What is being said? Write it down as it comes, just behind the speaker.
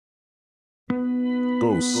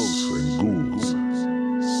ghosts and ghouls,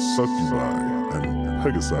 succubi and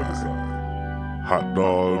pegasi, hot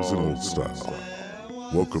dogs and old style.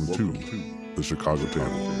 Welcome to the Chicago Table.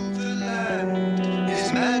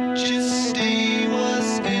 His Majesty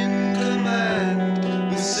was in command.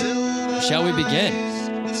 Shall we begin?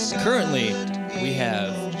 Currently, we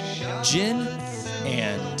have Jin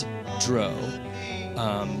and Dro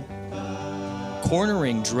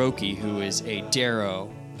cornering Droki, who is a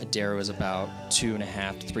Darrow. A Darrow is about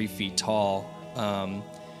 2.5 to 3 feet tall.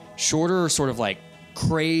 Shorter, sort of like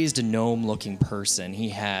crazed gnome-looking person. He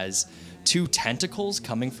has 2 tentacles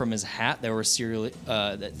coming from his hat that were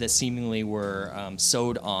that seemingly were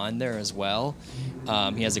sewed on there as well.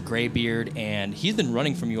 He has a gray beard, and he's been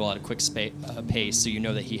running from you all at a quick pace, so you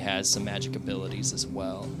know that he has some magic abilities as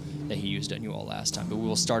well that he used on you all last time. But we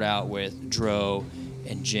will start out with Dro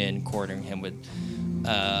and Jin cornering him with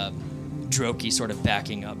Droki sort of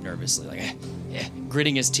backing up nervously, like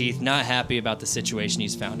gritting his teeth, not happy about the situation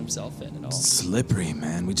he's found himself in at all. Slippery,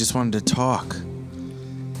 man. We just wanted to talk.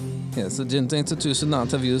 Yeah, so Jin thinks that you should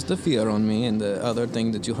not have used the fear on me and the other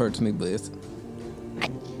thing that you hurt me with. I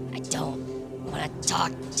don't want to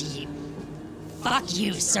talk to you. Fuck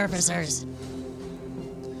you, servicers.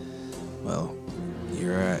 Well,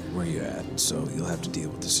 you're at where you're at, so you'll have to deal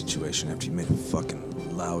with the situation after you made a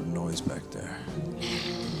fucking loud noise back there.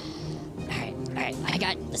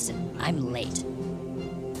 Alright, listen, I'm late.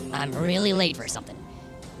 I'm really late for something.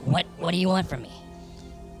 What do you want from me?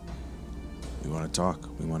 We want to talk.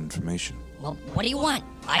 We want information. Well, what do you want?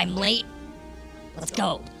 I'm late. Let's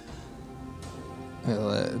go.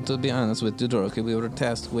 Well, to be honest with you, Droki, we were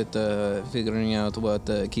tasked with figuring out what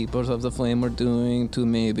the Keepers of the Flame were doing to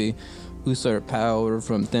maybe usurp power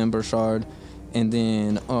from Thimbershard. And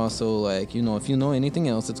then also, like, you know, if you know anything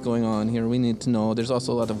else that's going on here, we need to know. There's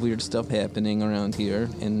also a lot of weird stuff happening around here.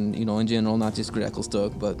 And, you know, in general, not just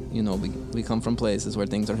Gracklestugh, but, you know, we come from places where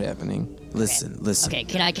things are happening. Listen. Okay,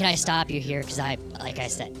 can I stop you here? Because like I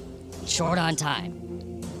said, short on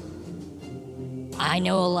time. I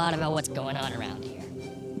know a lot about what's going on around here.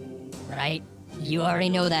 Right? You already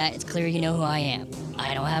know that. It's clear you know who I am.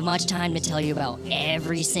 I don't have much time to tell you about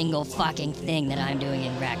every single fucking thing that I'm doing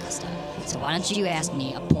in Gracklestugh. So why don't you ask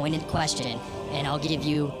me a pointed question, and I'll give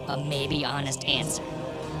you a maybe honest answer.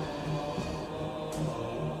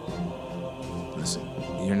 Listen,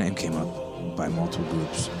 your name came up by multiple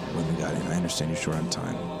groups when we got in. I understand you're short on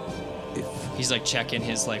time. He's like checking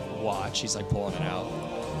his like watch. He's like pulling it out.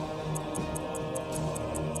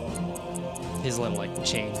 His little like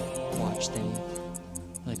chain watch thing.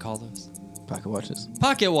 What do they call those? Pocket watches.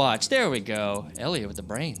 Pocket watch. There we go. Elliot with the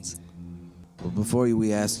brains. Well, before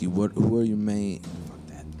we ask you, who are your main... Fuck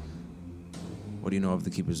that. What do you know of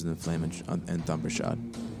the Keepers of the Flame and Thumbershot?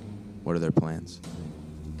 What are their plans?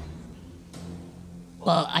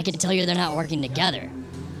 Well, I can tell you they're not working together.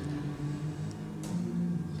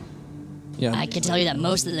 Yeah. I can tell you that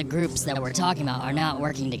most of the groups that we're talking about are not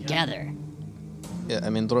working together. Yeah,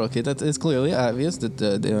 I mean, Droki, that is clearly obvious that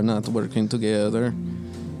they are not working together.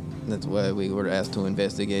 That's why we were asked to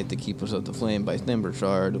investigate the Keepers of the Flame by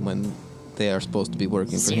Thimbershard when they are supposed to be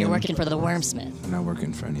working So for you're him. working for the Wormsmith. We're not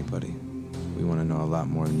working for anybody. We want to know a lot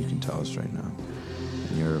more than you can tell us right now.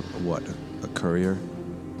 And you're, what, a courier?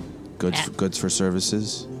 Goods for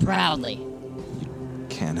services? Proudly. You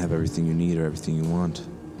can't have everything you need or everything you want.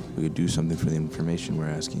 We could do something for the information we're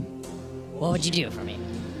asking. What would you do for me?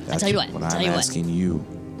 That's I'll tell you what. I'm asking you.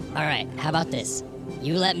 All right, how about this?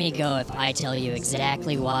 You let me go if I tell you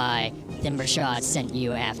exactly why Thimbershard sent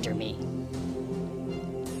you after me.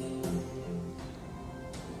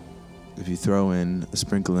 If you throw in a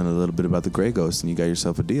sprinkle in a little bit about the Grey Ghost, then you got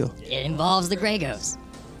yourself a deal. It involves the Grey Ghost.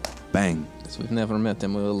 Bang. Because we've never met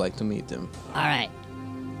them, we would like to meet them. All right.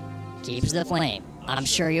 Keepers of the Flame. I'm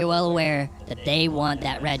sure you're well aware that they want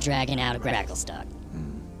that red dragon out of Gracklestugh.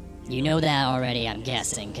 You know that already, I'm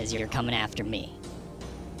guessing, because you're coming after me.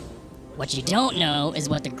 What you don't know is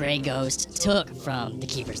what the Grey Ghost took from the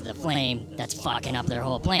Keepers of the Flame that's fucking up their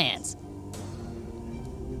whole plans.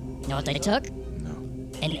 You know what they took? No.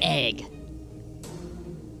 An egg.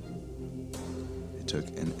 They took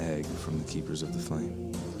an egg from the Keepers of the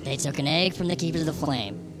Flame. They took an egg from the Keepers of the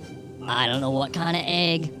Flame. I don't know what kind of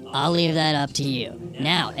egg. I'll leave that up to you.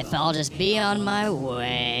 Now, if I'll just be on my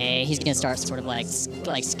way, he's gonna start sort of like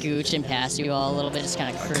scooching past you all a little bit, just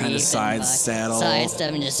kind of creep. Kind of side saddle.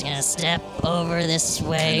 Sidestep and just gonna step over this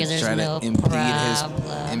way. Kinda There's try no to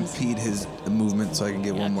impede his movement so I can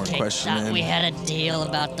get one more Okay, question in. We had a deal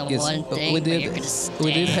about the one thing, we but did. you're gonna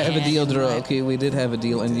We did have a stand deal, in my- Droki. We did have a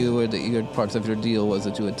deal, and your parts of your deal was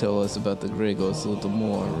that you would tell us about the Grey Ghost a little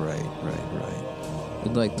more. Right.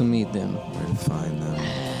 We'd like to meet them. Where to find them.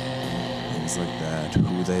 Things like that.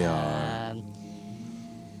 Who they are.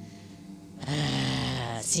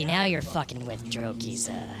 See, now you're fucking with Droki's,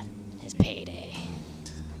 his payday.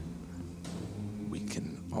 We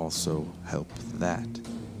can also help that.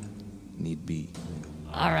 Need be.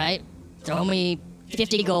 All right, throw me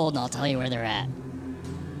 50 gold and I'll tell you where they're at.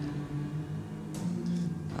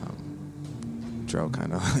 Drow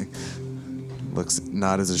kind of like looks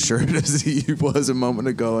not as assured as he was a moment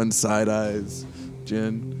ago and side eyes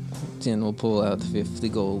Jin. Jin will pull out 50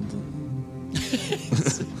 gold.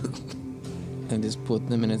 And just put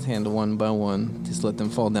them in his hand one by one. Just let them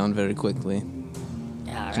fall down very quickly.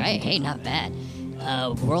 All right, hey, not bad.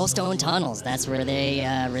 Whirlstone Tunnels, that's where they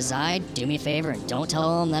reside. Do me a favor and don't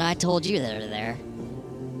tell them that I told you they're there.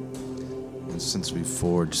 And since we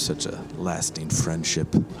forged such a lasting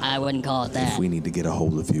friendship, I wouldn't call it that. if we need to get a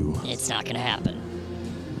hold of you, It's not gonna happen.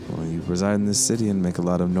 well, you reside in this city and make a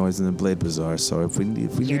lot of noise in the Blade Bazaar. So if we You're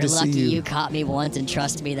need to see lucky you, you caught me once, and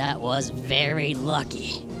trust me, that was very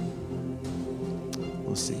lucky.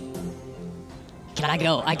 we'll see. Can I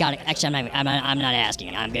go? I got it. Actually, I'm not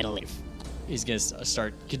asking. I'm gonna leave. He's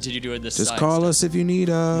gonna continue doing this. Just side call stuff. us if you need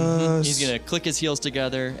us. He's gonna click his heels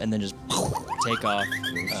together and then just take off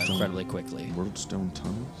incredibly quickly. Worldstone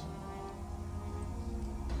Tunnels.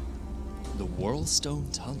 The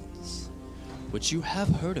Whirlstone Tunnels, which you have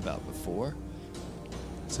heard about before.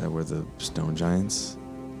 Is that where the stone giants?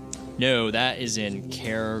 No, that is in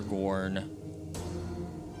Carngorm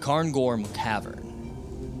Cavern.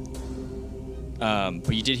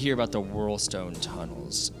 But you did hear about the Whirlstone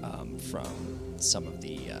Tunnels from some of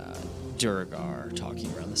the Duergar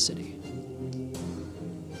talking around the city.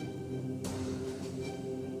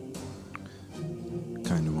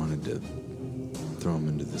 Kind of wanted to throw him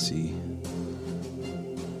into the sea.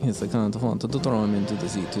 Yes, I kind of wanted to throw him into the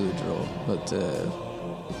sea too, Joe. But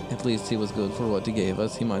at least he was good for what he gave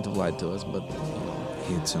us. He might have lied to us, but you know.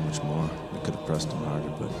 He had so much more. We could have pressed him harder,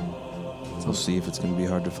 but we'll see if it's going to be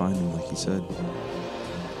hard to find him, like he said.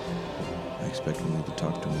 I expect we need to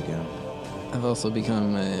talk to him again. I've also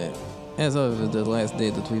become, as of the last day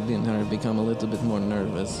that we've been here, I've become a little bit more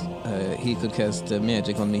nervous. He could cast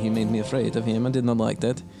magic on me. He made me afraid of him. I did not like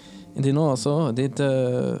that. And then also, I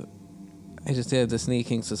just had the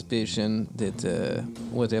sneaking suspicion that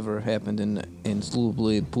whatever happened in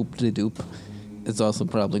Sloobly Pooply Doop is also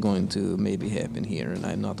probably going to maybe happen here, and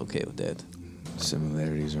I'm not okay with that.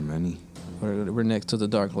 Similarities are many. We're next to the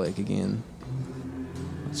Dark Lake again.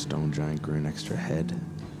 A stone giant grew an extra head.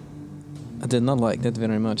 I did not like that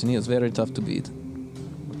very much, and he was very tough to beat.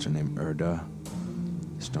 What's her name? Erda.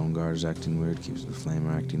 Stone guard's acting weird. Keeps the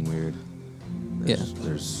flamer acting weird.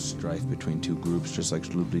 There's strife between two groups, just like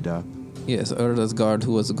Sloobly Dop. Yes, Urda's guard,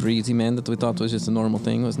 who was a greasy man that we thought was just a normal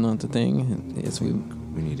thing, was not a thing. And yes, we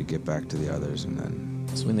need to get back to the others, and then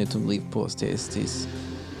so we need to leave post haste. we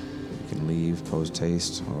can leave post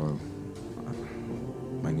haste, or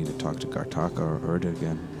might need to talk to Gartaka or Urda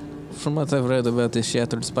again. From what I've read about this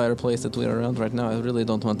shattered spire place that we're around right now, I really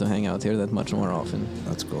don't want to hang out here that much more often.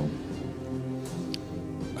 Let's go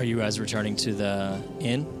Are you guys returning to the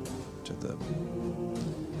inn? to the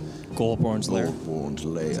Goldborn's lair? Goldborn's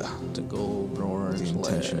lair. To go, Bror's The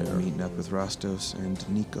intention of meeting up with Rastos and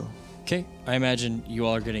Nico. Okay, I imagine you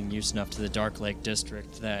all are getting used enough to the Dark Lake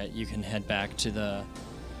district that you can head back to the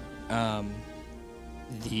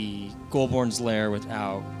Goldborn's lair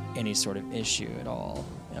without any sort of issue at all.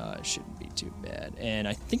 It shouldn't be too bad. And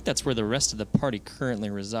I think that's where the rest of the party currently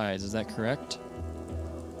resides. Is that correct?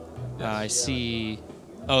 I see.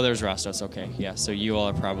 Oh, there's Rastos. Okay, yeah. So you all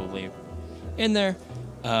are probably in there.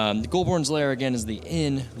 The Goldborn's lair again is the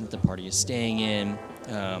inn that the party is staying in.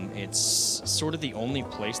 It's sort of the only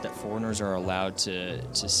place that foreigners are allowed to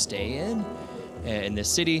stay in this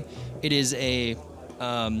city. It is a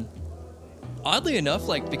oddly enough,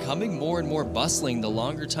 like becoming more and more bustling the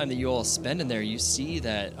longer time that you all spend in there. You see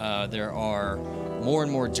that there are more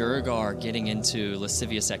and more Duergar getting into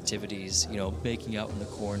lascivious activities, making out in the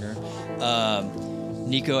corner.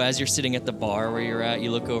 Nico, as you're sitting at the bar where you're at, you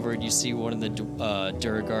look over and you see one of the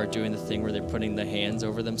Duergar doing the thing where they're putting the hands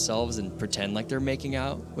over themselves and pretend like they're making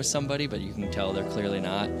out with somebody, but you can tell they're clearly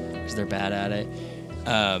not because they're bad at it.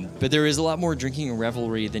 But there is a lot more drinking and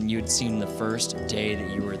revelry than you'd seen the first day that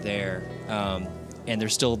you were there. And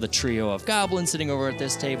there's still the trio of goblins sitting over at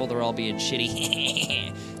this table. They're all being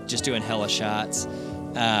shitty, just doing hella shots.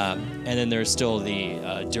 And then there's still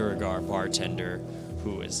the Duergar bartender,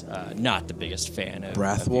 who is not the biggest fan of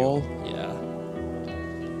Brathwall? of you. Yeah.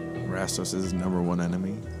 Rastos' number one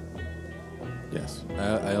enemy. Yes.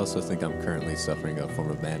 I also think I'm currently suffering a form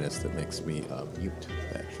of madness that makes me mute,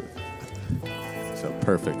 actually. felt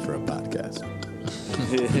perfect for a podcast.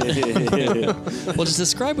 Well, just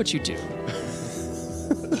describe what you do.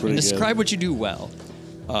 Pretty Describe what you do well.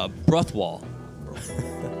 Bruthwall.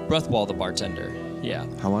 Bruthwall, the bartender. Yeah.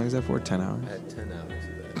 How long is that for? 10 hours? I had 10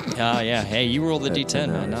 hours of that. Yeah. Hey, you roll the Had 10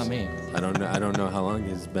 D10, man, hours. not me. I don't know how long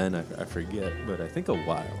it's been. I forget, but I think a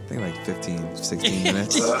while. I think like 15, 16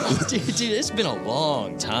 minutes. dude, it's been a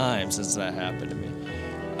long time since that happened to me.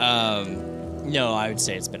 No, I would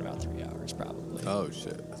say it's been about 3 hours, probably. Oh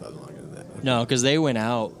shit! I thought longer than that. No, because they went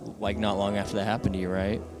out like not long after that happened to you,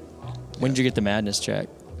 right? When did you get the madness check?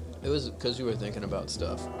 It was because you were thinking about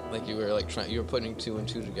stuff. Like you were like you were putting 2 and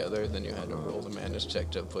 2 together. Then you had to roll the madness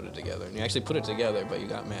check to put it together. And you actually put it together, but you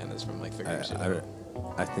got madness from like figuring shit out.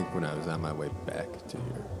 I think when I was on my way back to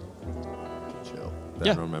your show, but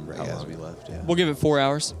Yeah. I don't remember how As long we left, yeah. We'll give it 4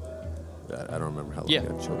 hours. I don't remember how long. Yeah,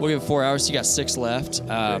 I we'll give it 4 hours. You got 6 left.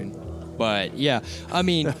 But yeah, I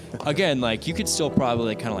mean, again, like you could still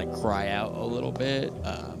probably kind of like cry out a little bit,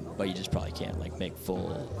 but you just probably can't like make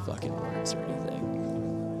full fucking words or anything.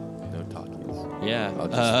 No talkies. Yeah.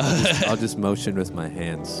 I'll just motion with my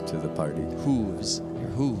hands to the party. Hooves. Your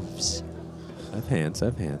hooves. I have hands.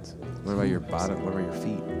 What about your bottom? What about your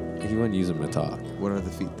feet? He wouldn't use them to talk. What are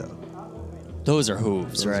the feet, though? Those are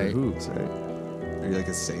hooves, Those are right? hooves, right? Are you like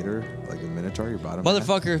a satyr? Like a minotaur? Your bottom? half?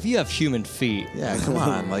 Motherfucker, if you have human feet. Yeah, come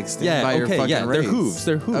on. Like, stand Yeah, by your okay, fucking yeah, they're race. hooves,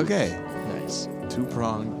 they're hooves. Okay. Nice.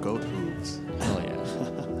 Two-pronged goat hooves. Hell yeah.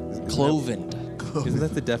 Cloven. Isn't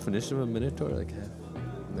that the definition of a minotaur? Like half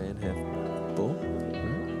man, half bull?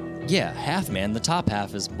 Yeah, half man. The top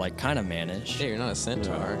half is like kind of mannish. Yeah, you're not a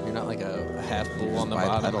centaur. You're not like a half bull on the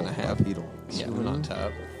Bipedal, bottom and a half bipedal. human on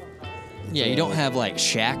top. Yeah, you don't have like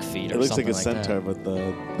shack feet or It looks like something a centaur, but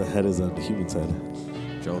the head is on the human's head.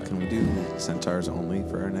 Joel, can we do centaurs only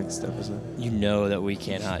for our next episode? You know that we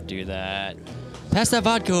cannot do that. Pass that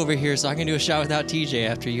vodka over here so I can do a shot without TJ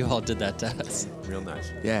after you all did that to us. Real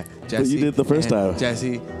nice. Yeah, Jesse. you did the first and time.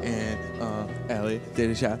 Jesse and Ellie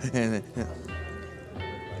did a shot, and then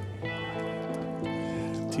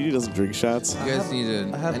TD doesn't drink shots. you guys need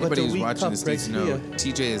to. I have Anybody like a who's weak watching cup this right needs to know here.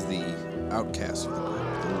 TJ is the outcast of the group,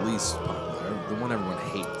 the least popular, the one everyone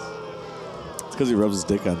hates. It's because he rubs his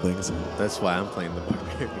dick on things. That's why I'm playing the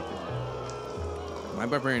barbarian. My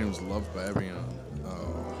barbarian was loved by everyone.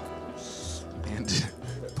 Oh, and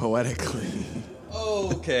poetically.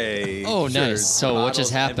 Okay. Oh, nice. So what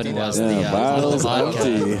just happened was the Yeah, bottles vodka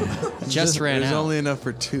empty. just ran There's out. only enough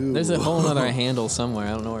for 2. There's a whole other handle somewhere.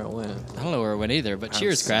 I don't know where it went. I don't know where it went either, but I'm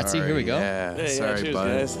cheers, Kratzy. Here we go. Yeah, Hey, yeah, sorry, cheers, bud.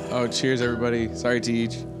 guys. Oh, cheers, everybody. Sorry,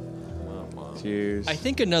 Teach. Cheers. I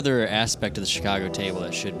think another aspect of the Chicago table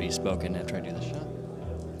that should be spoken after I do the shot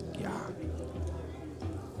Yeah.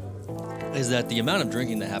 is that the amount of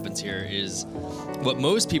drinking that happens here is what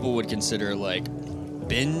most people would consider like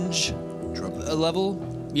binge level.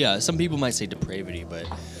 Yeah, some people might say depravity, but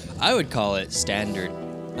I would call it standard.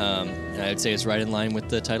 And I would say it's right in line with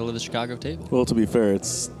the title of the Chicago table. Well, to be fair,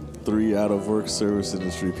 it's 3 out of work service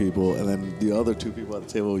industry people, and then the other 2 people at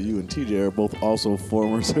the table, you and TJ, are both also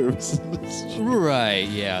former service industry. Right,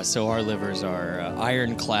 yeah. So our livers are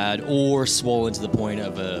ironclad or swollen to the point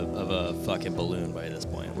of a fucking balloon by this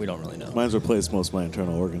point. We don't really know. Mine's replaced most of my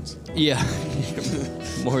internal organs. Yeah,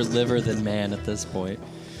 more liver than man at this point.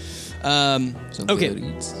 Some Okay, good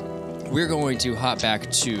eats. we're going to hop back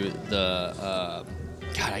to the.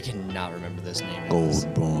 God, I cannot remember this name.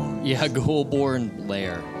 Goldborn. Yeah, Goldborn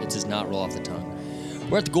Lair. It does not roll off the tongue.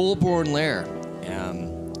 We're at the Goldborn Lair,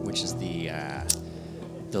 which is the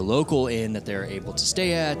local inn that they're able to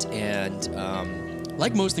stay at, and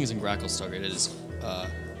like most things in Gracklestugg, it is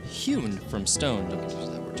hewn from stone. Don't use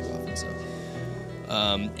that word too often. So,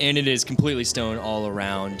 and it is completely stone all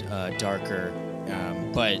around, darker,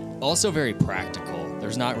 but also very practical.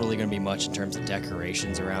 There's not really going to be much in terms of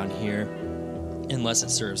decorations around here, unless it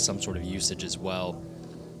serves some sort of usage as well.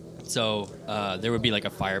 So there would be like a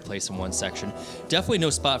fireplace in one section. Definitely no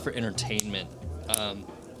spot for entertainment.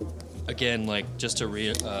 Again, like just to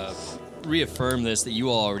reaffirm this that you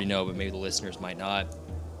all already know, but maybe the listeners might not.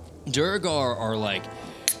 Duergar are like,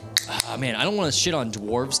 man, I don't want to shit on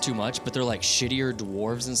dwarves too much, but they're like shittier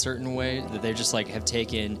dwarves in certain ways that they just like have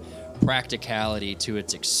taken practicality to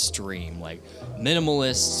its extreme, like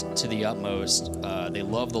minimalists to the utmost. They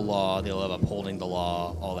love the law, they love upholding the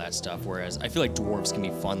law, all that stuff. Whereas I feel like dwarves can be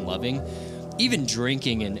fun-loving. Even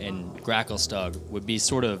drinking in Gracklestugg would be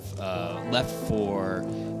sort of left for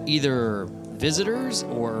either visitors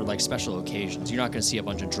or like special occasions. You're not going to see a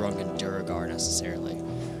bunch of drunken Duergar necessarily.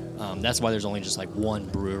 That's why there's only just like one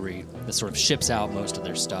brewery that sort of ships out most of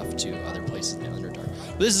their stuff to other places in the Underdark.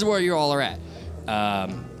 But this is where you all are at.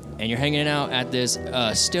 And you're hanging out at this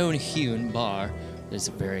stone-hewn bar It's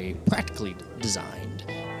very practically designed.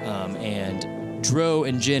 And Dro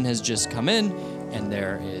and Jin has just come in, and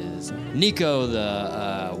there is Nico,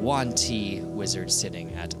 the Wanti wizard,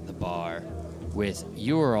 sitting at the bar with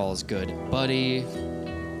your all's good buddy,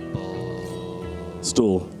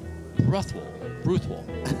 Stool. Ruthwol.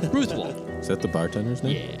 Is that the bartender's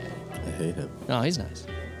name? Yeah. I hate him. No, he's nice.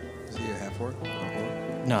 Is he a half orc?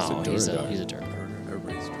 No, he's a Durgar. Durgar.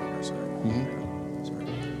 Everybody's Durgar, sorry. Sorry.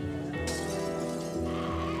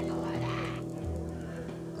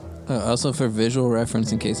 Also, for visual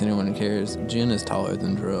reference, in case anyone cares, Jin is taller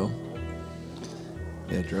than Dro.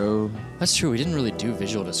 Yeah, Dro. That's true. We didn't really do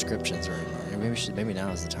visual descriptions or anything. Maybe now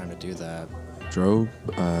is the time to do that. Dro,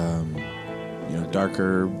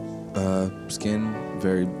 darker skin,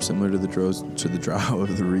 very similar to the drow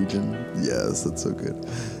of the region. Yes, that's so good.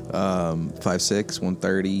 5'6",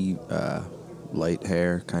 130, light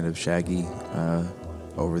hair, kind of shaggy,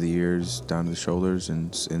 over the ears, down to the shoulders,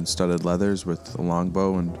 and in studded leathers with a long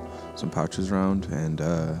bow and some pouches around, and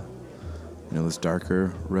this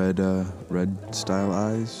darker red style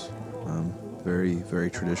eyes, very very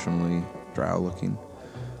traditionally drow looking.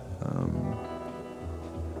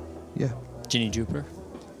 Yeah. Ginny Jupiter.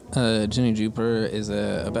 Ginny Jupiter is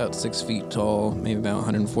about 6 feet tall, maybe about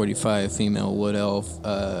 145, female wood elf.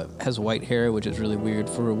 Has white hair, which is really weird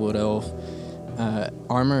for a wood elf.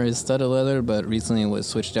 Armor is studded leather, but recently it was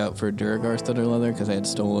switched out for Durgar studded leather because I had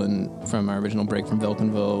stolen from our original break from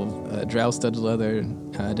Velkenville drow studded leather.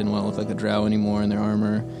 I didn't want to look like a drow anymore in their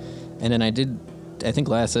armor. And then I think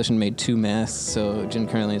last session made 2 masks, so Jin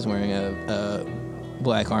currently is wearing a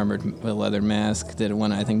black armored leather mask.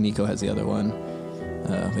 I think Nico has the other one.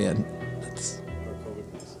 But yeah, that's...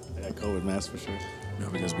 Yeah, COVID mask for sure. No,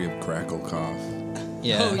 because we have crackle cough.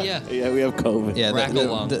 Yeah. Oh yeah. Yeah, we have COVID. Yeah, Rackle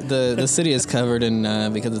lung. the city is covered in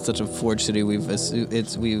because it's such a forge city.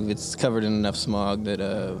 It's covered in enough smog that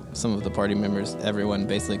some of the party members, everyone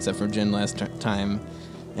basically except for Jin last time,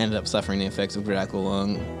 ended up suffering the effects of Rackle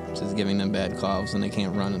lung, which is giving them bad coughs and they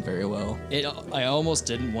can't run very well. I almost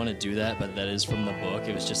didn't want to do that, but that is from the book.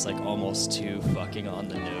 It was just like almost too fucking on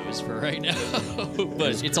the nose for right now.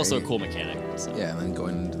 But it's also a cool mechanic. So. Yeah, and then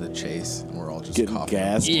going into the chase, and we're all just Getting coughing.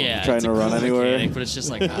 gassed, Yeah, trying it's to a run cool anywhere. mechanic, but it's just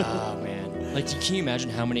like, ah, man. Like, can you imagine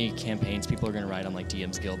how many campaigns people are gonna write on like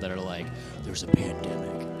DM's Guild that are like, "There's a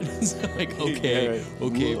pandemic." It's like, okay, Yeah, right.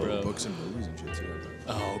 okay, Whoa, bro. Books and movies and shit too.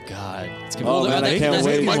 Oh God, it's Oh, man, I can't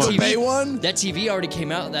wait. Michael TV, Bay one? That TV already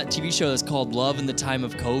came out. That TV show that's called Love in the Time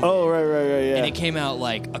of COVID. Oh, right, yeah. And it came out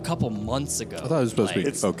like a couple months ago. I thought it was supposed to be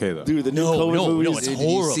It's okay though. Dude, the new No, COVID no, movies. no, it's Did you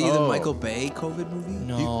horrible. see the Oh. Michael Bay COVID movie?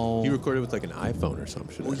 No. He recorded with like an iPhone or some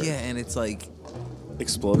shit. I Well, heard. yeah, and it's like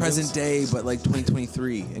Explosions. present day, but like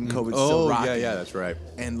 2023, and COVID's Oh, still rocking. yeah, that's right.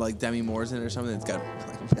 And like Demi Moore's in it or something. It's got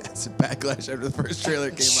like massive backlash after the first trailer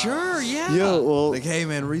came out. Sure, yeah. Yo, well, Like, hey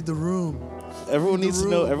man, read the room. everyone the needs to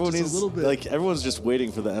know. room, Everyone just a needs little bit. like everyone's just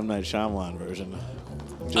waiting for the M Night Shyamalan version.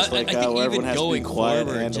 Just like I how think everyone even has to be going quiet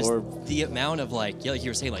forward, and just or the amount of like you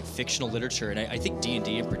were saying, like fictional literature, and I think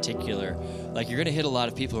D&D in particular, like you're gonna hit a lot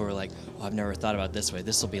of people who are like, oh, I've never thought about it this way.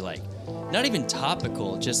 This will be like, not even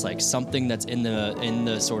topical, just like something that's in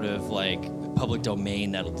the sort of like public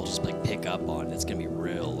domain that they'll just like pick up on. It's gonna be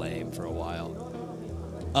real lame for a while.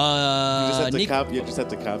 you Nick- just have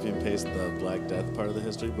to copy and paste the Black Death part of the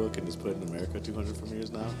history book and just put it in America 200 from years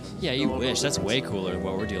now. Yeah, you No one wish. knows That's the way difference. cooler than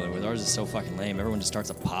what we're dealing with. Ours is so fucking lame. Everyone just starts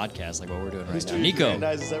a podcast like what we're doing right now. History Nico,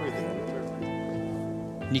 grandizes everything. We're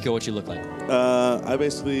perfect. Nico, what you look like? I'm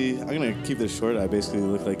gonna keep this short. I basically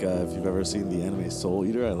look like if you've ever seen the anime Soul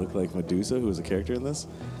Eater, I look like Medusa, who is a character in this.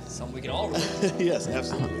 Something we can all relate. Yes,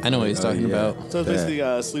 absolutely. I know what he's talking about. So it's basically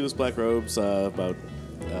sleeveless black robes, about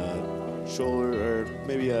shoulder or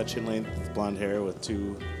maybe chin length blonde hair with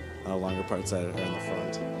 2 longer parts that are in the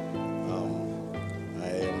front. I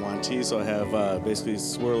am Wanti, so I have basically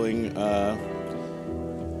swirling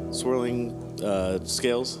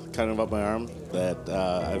scales kind of up my arm that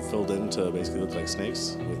I've filled in to basically look like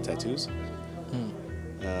snakes with tattoos.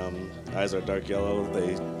 Eyes are dark yellow.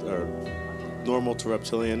 They are normal to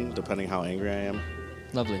reptilian, depending how angry I am.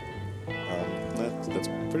 Lovely. That's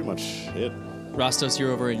pretty much it. Rostos,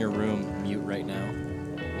 you're over in your room, mute right now.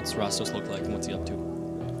 What's Rostos look like and what's he up to?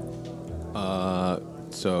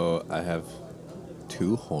 So I have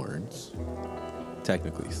 2 horns,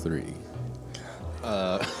 technically 3.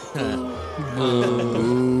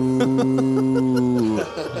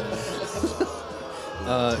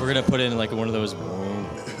 We're gonna put in like one of those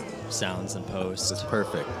sounds in It's post.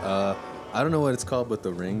 perfect. I don't know what it's called, but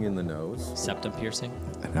the ring in the nose. Septum piercing.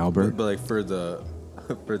 An Albert. But like for like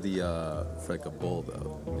a bull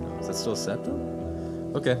though, is that still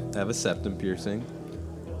septum? Okay, I have a septum piercing.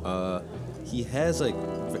 He has like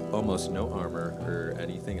almost no armor or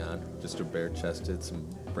anything on, just a bare-chested, some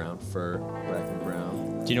brown fur, black and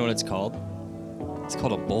brown. Do you know what it's called? It's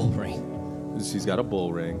called a bull ring. He's got a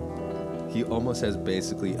bull ring. He almost has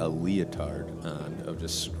basically a leotard on of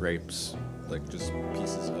just scrapes, like just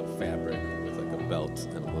pieces of fabric with like a belt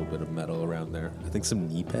and a little bit of metal around there. I think some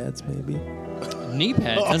knee pads maybe. Knee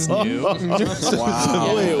pad, that's new.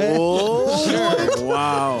 Wow. Wait, whoa. Sure.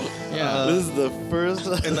 Wow. Yeah. This is the first.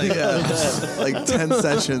 Like 10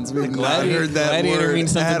 sessions. We've not heard that Gladiator word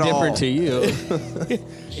means something at different all. to you.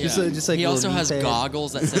 Yeah. Just like he little also knee has pad.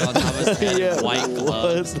 goggles that sit on top of his head, and white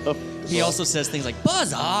gloves. What the He also says things like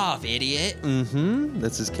 "buzz off, idiot."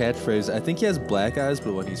 That's his catchphrase. I think he has black eyes,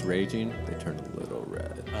 but when he's raging, they turn a little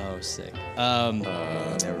red. Oh, sick.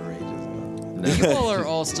 Never rages. You all are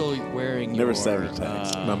all still wearing Never your,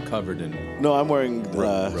 sabotaged. I'm covered in. No, I'm wearing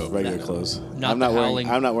Rope. regular clothes. Not I'm the not wearing. howling-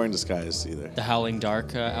 I'm not wearing disguise either. the Howling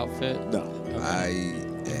Dark outfit. No. I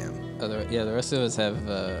am. The rest of us have.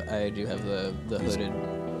 I do have the hooded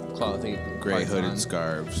cloth. Gray parts hooded on.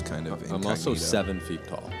 scarves, kind of. I'm also incognito. 7 feet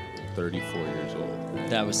tall, 34 years old.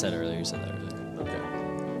 That was said earlier. You said that earlier. Okay.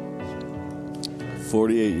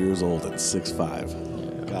 48 years old and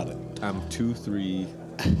 6'5". Got it. I'm 2'3",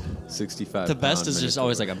 65. The best pound is just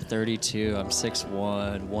always like Minnesota. I'm 32, I'm 6'1",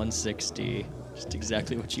 160. Just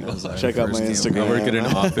exactly what you was. Check out my First game. Instagram. I work at an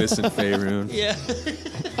office in Faerun. Yeah.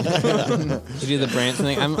 You do the Brant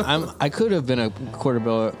thing. I could have been a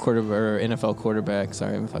NFL quarterback.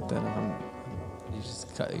 Sorry, I fucked that up. You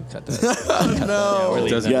just cut that. No. We're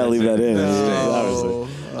leaving Doesn't that. Yeah, leave that in. No. Obviously.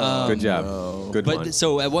 Good job. Good one. But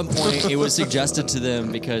so at one point, it was suggested to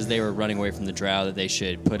them because they were running away from the drow that they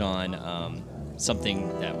should put on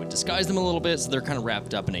something that would disguise them a little bit. So they're kind of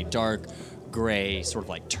wrapped up in a dark gray, sort of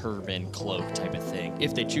like turban cloak type of thing.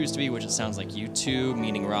 If they choose to be, which it sounds like you two,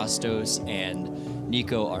 meaning Rostos and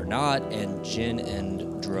Nico are not, and Jin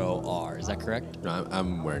and Dro are. Is that correct? No,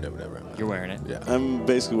 I'm wearing it whatever. You're wearing it. Yeah. I'm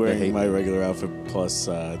basically hate wearing my me. regular outfit plus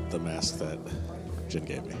the mask that Jin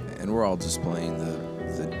gave me. And we're all displaying the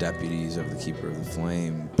deputies of the Keeper of the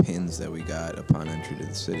Flame pins that we got upon entry to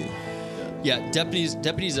the city. Yeah, deputies of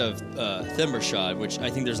Thimbershad, which I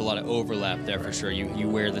think there's a lot of overlap there for sure. You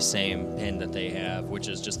wear the same pin that they have, which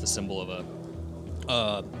is just the symbol of a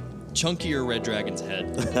chunkier red dragon's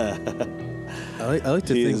head. I like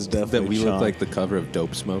to He think is that definitely we Sean. look like the cover of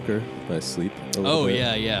Dope Smoker by Sleep. a little Oh bit.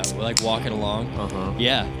 yeah, we're like walking along. Uh-huh.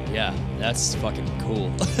 Yeah, that's fucking cool.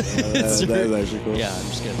 That is actually cool. Yeah, I'm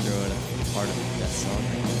just gonna throw in a part of that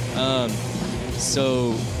song.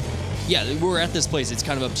 So yeah, we're at this place. It's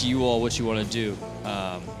kind of up to you all what you want to do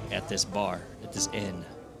at this bar, at this inn,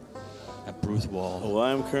 at Bruthwall. Well,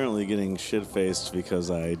 I'm currently getting shit-faced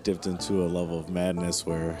because I dipped into a level of madness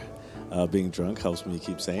where being drunk helps me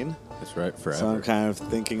keep sane. That's right, forever. So I'm kind of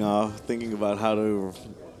thinking about how to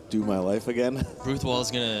do my life again. Bruthwall is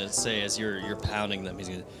gonna say as you're pounding them, he's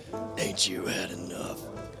gonna, "Ain't you had enough?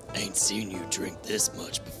 Ain't seen you drink this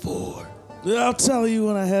much before." I'll tell you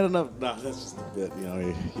when I had enough. No, that's just a bit.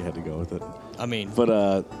 You had to go with it. I mean,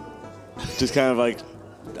 But just kind of like,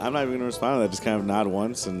 I'm not even gonna respond to that. Just kind of nod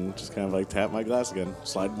once and just kind of like tap my glass again.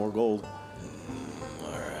 Slide more gold.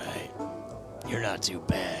 all right, you're not too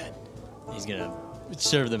bad. He's gonna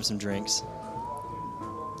serve them some drinks.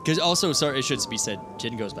 Because also, sorry, it should be said,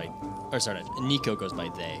 Jin goes by, or sorry, Nico goes by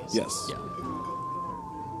they. So, Yes. Yeah.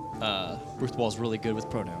 Bruthwall's really good with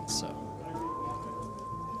pronouns, so.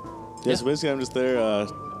 Yeah, so basically I'm just there,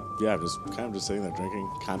 just kind of just sitting there drinking,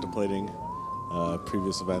 contemplating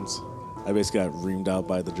previous events. I basically got reamed out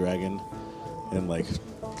by the dragon, and like,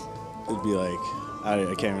 it'd be like,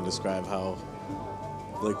 I can't even describe how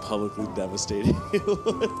like publicly devastating it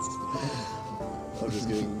was. I'm just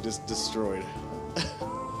getting just destroyed.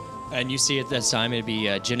 And you see at this time it'd be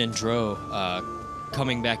Jin and Dro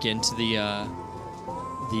coming back into the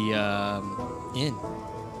inn.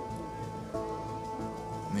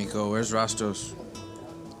 Nico, where's Rostos?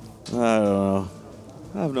 I don't know.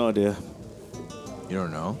 I have no idea. You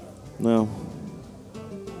don't know? No.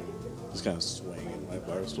 Just kind of swaying in my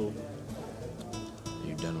bar stool. Are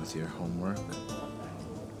you done with your homework?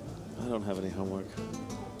 I don't have any homework.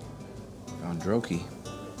 Found Droki.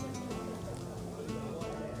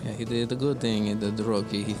 Yeah, he did the good thing in the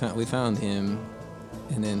Roki. We found him,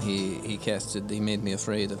 and then he casted. He made me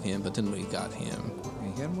afraid of him, but then we got him.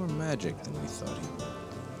 He had more magic than we thought he would.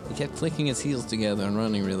 He kept clicking his heels together and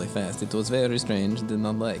running really fast. It was very strange. Did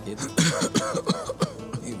not like it.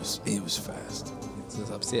 He was fast. It was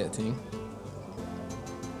upsetting.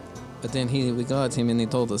 But then we got him and he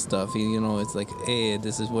told us stuff. It's like, hey,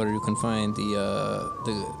 this is where you can find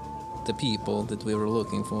the people that we were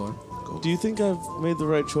looking for. go. Do you think I've made the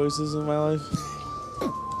right choices in my life?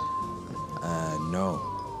 No.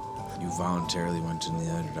 You voluntarily went in the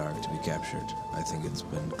Underdark to be captured. I think it's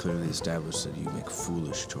been clearly established that you make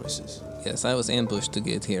foolish choices. Yes, I was ambushed to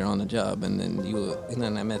get here on the job, and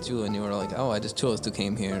then I met you, and you were like, "Oh, I just chose to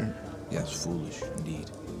came here." Yes, foolish, indeed.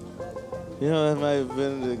 You know, that might have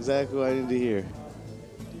been exactly what I need to hear.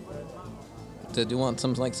 Did you want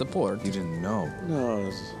some like support? You didn't know.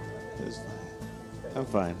 No, it's fine. I'm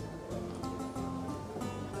fine.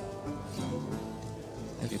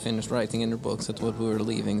 Have you finished writing in your books? That's what we were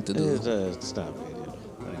leaving to do. It's not a big deal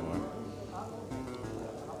anymore.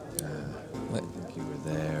 I think you were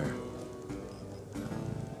there.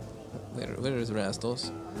 Where is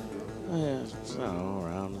Rastos? Oh, yeah, I don't know,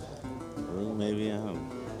 around the room maybe. I don't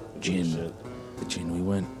know. Jin, we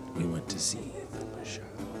went to see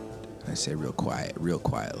Thumbershark. I say real quiet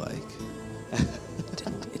like.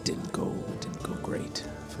 It didn't go great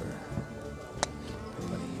for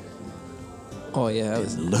everybody. Oh yeah, It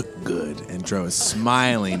didn't look good, and Dro is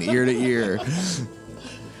smiling ear to ear.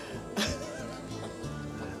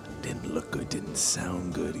 Didn't look good, didn't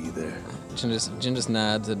sound good either. Jin just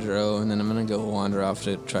nods at Dro, and then I'm gonna go wander off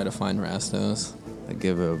to try to find Rastos. I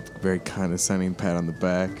give a very condescending pat on the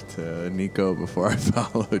back to Nico before I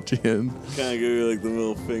follow Jin. Kind of give you like the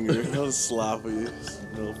middle finger. I'll slap you.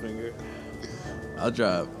 Middle finger. I'll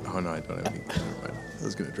drop. Oh no, I don't have any. Never mind. I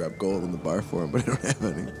was gonna drop gold in the bar for him, but I don't have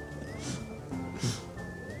any.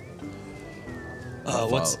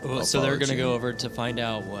 So they're gonna go over to find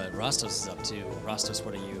out what Rastos is up to. Rastos,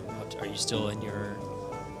 what are you up to? Are you still in your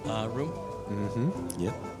room? Mm-hmm.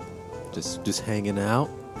 Yep. Just hanging out.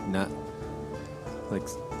 Not like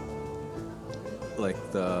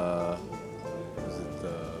the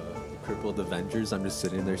crippled Avengers. I'm just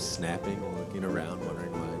sitting there snapping and looking around,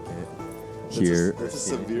 wondering why I can't hear. That's a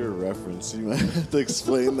severe reference. You might have to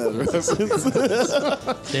explain that reference.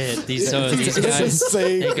 These guys,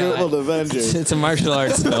 Say crippled Avengers. It's a martial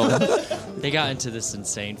arts film. they got into this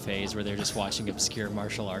insane phase where they're just watching obscure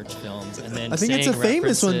martial arts films and then I think it's a saying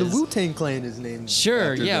famous one. The references. Wu-Tang Clan is named.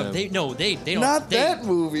 Sure, after yeah. them. They don't. Not they, that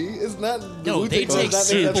movie. It's not. No, they Wu-Tang take Clan's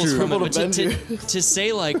not named after samples from it. Crippled But Avenger. to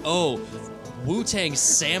say like, oh, Wu-Tang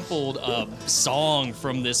sampled a song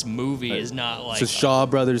from this movie is not like. It's a Shaw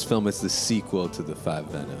Brothers film. It's the sequel to the Five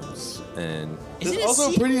Venoms, and Is it That's a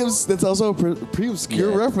also sequel? That's also a pretty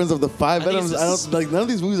obscure Yeah. reference of the Five I think Venoms. it's I a don't like none of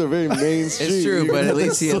these movies are very mainstream. It's true, but at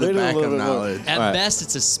least he had the Explain it a backup little bit more. knowledge. At Alright. best,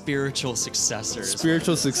 it's a spiritual successor.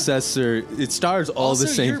 spiritual successor. It stars all Also, the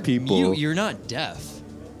same you're people. mute, you're not deaf.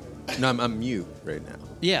 No, I'm mute right now.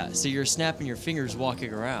 Yeah, so you're snapping your fingers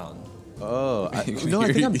walking around. Oh, can no, I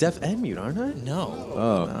hear think I'm you. deaf and mute, aren't I? No.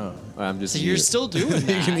 Oh, I'm just. So you're mute. still doing You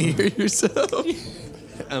that. can hear yourself.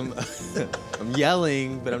 I'm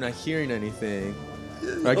yelling, but I'm not hearing anything.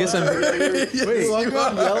 Or I guess I'm. Wait, you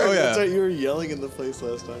Oh, yeah. That's right. You were yelling in the place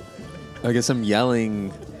last time. I guess I'm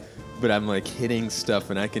yelling, but I'm like hitting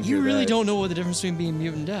stuff, and I can hear. You really that. don't know what the difference between being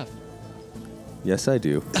mute and deaf. Yes, I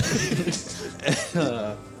do.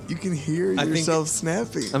 You can hear I think- yourself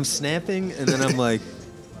snapping. I'm snapping, and then I'm like,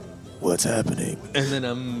 What's happening? and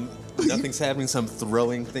then nothing's happening, so I'm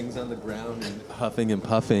throwing things on the ground and huffing and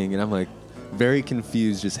puffing, and I'm like very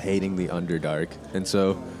confused, just hating the Underdark. And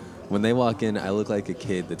so when they walk in, I look like a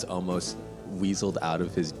kid that's almost weaseled out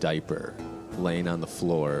of his diaper, laying on the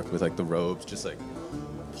floor with like the robes just like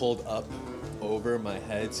pulled up over my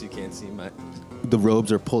head so you can't see the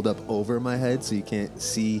robes are pulled up over my head so you can't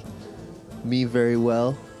see me very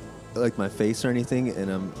well, like my face or anything, and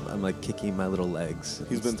I'm like kicking my little legs.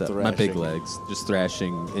 He's and been stuff. My big thrashing. legs, just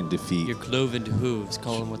thrashing in defeat. Your cloven hooves,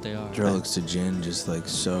 call them what they are. Dro looks to Jin just like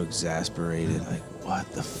so exasperated, like, what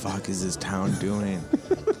the fuck is this town doing?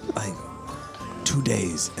 Like, 2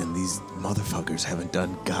 days and these motherfuckers haven't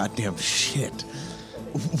done goddamn shit.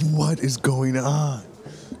 What is going on?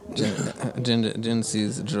 Jin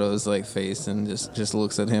sees Dro's like face and just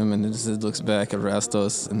looks at him and just looks back at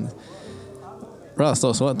Rastos and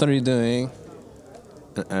Rastos, what are you doing?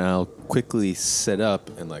 And I'll quickly sit up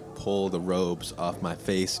and like pull the robes off my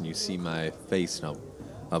face, and you see my face, and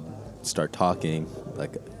I'll start talking,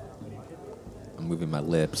 like I'm moving my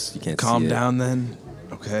lips. You can't Calm see it. down then.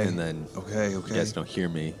 Okay. And then Okay. you guys don't hear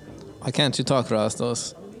me. Why can't you talk,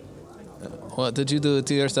 Rastos? What did you do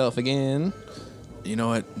to yourself again? You know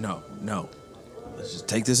what? No. Let's just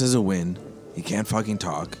take this as a win. He can't fucking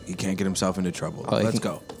talk. He can't get himself into trouble. Oh, he Let's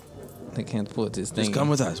can- go. They can't put this thing. Just come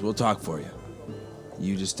with us. We'll talk for you.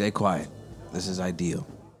 You just stay quiet. This is ideal.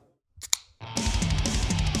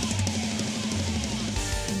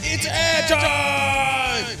 It's air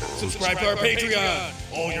time! Subscribe to our Patreon.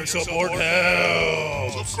 All your support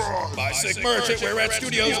helps. Buy sick merch at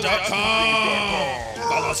WhereAtStudios.com.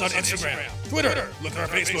 Follow us on Instagram, Twitter, look at our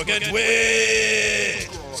Facebook and Twitch.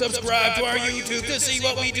 Subscribe to our YouTube to see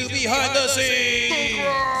what we do behind the scenes.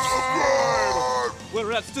 Where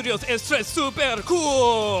Rat Studios is super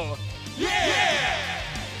cool.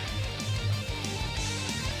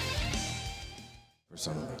 For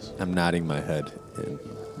some of us. I'm nodding my head in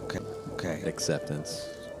Okay. acceptance.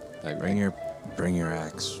 I Bring your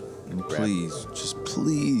axe. And please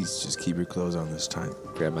just keep your clothes on this time.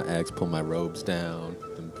 grab my axe, pull my robes down,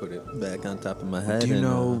 and put it back on top of my head. Do you and,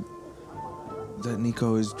 know that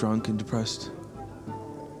Nico is drunk and depressed?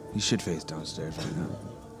 He should face downstairs right now.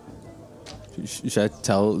 should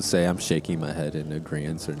I say I'm shaking my head in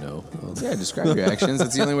agreement or no? Yeah, describe your actions.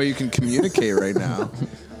 That's the only way you can communicate right now.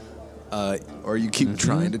 Or you keep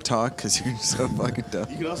trying to talk because you're so fucking dumb.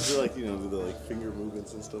 You can also do like, do the like finger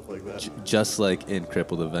movements and stuff like that. Just like in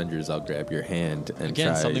Crippled Avengers, I'll grab your hand and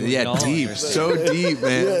Again, try. something we can Yeah, all deep. understand. So deep,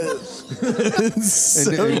 man.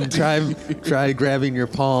 and try grabbing your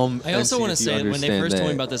palm. I also want to say, when they first told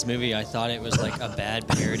me about this movie, I thought it was like a bad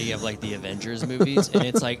parody of like the Avengers movies, and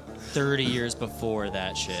it's like 30 years before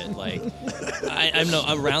that shit. Like, I don't know,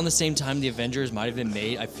 around the same time the Avengers might have been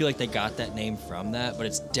made, I feel like they got that name from that, but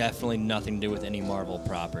it's definitely nothing to do with any Marvel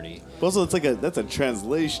property. But also, that's a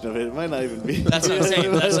translation of it. It might not even be. That's what I'm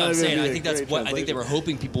saying. That's what I'm saying. I It think might not that's even be a what I think they were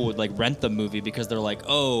hoping people would like rent the movie because they're like,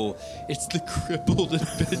 oh, it's the Crippled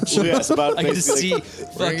Avengers. Well, yeah, it's about I get to see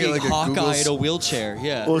basically Bring it fucking like a Hawkeye Google in a wheelchair.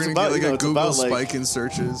 Yeah. Well, We're it's gonna about, get like a it's Google about, like, spike in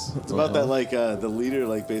searches. It's about that the leader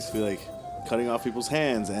basically cutting off people's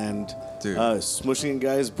hands and Dude. smushing a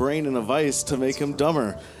guy's brain in a vice to make him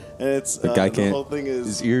dumber. And it's The guy the can't. whole thing is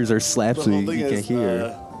His ears are slapped, the so whole he thing can't is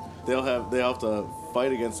hear. they have to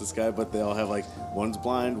fight against this guy, but they all have one's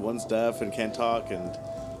blind, one's deaf, and can't talk, and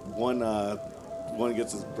one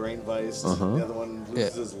gets his brain vice, the other one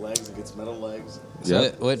loses his legs and gets metal legs. So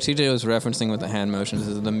Yep. what TJ was referencing with the hand motions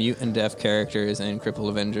is the mutant deaf characters in Crippled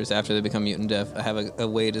Avengers, after they become mutant deaf, have a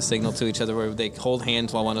way to signal to each other where they hold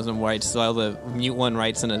hands while one of them writes, while the mute one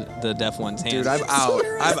writes in the deaf one's hand. Dude, I'm out.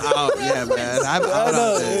 I'm out. Yeah, man. I'm out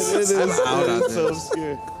on this. I'm out on It's so this.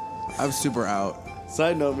 obscure. I'm super out.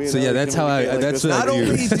 Side note, me and So, yeah, Ellie that's how I- communicate that's this. what I Not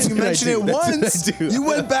do. only did you mention it once, I do. you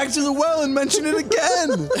went back to the well and mentioned it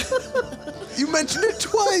again. You mentioned it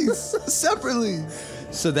twice, separately.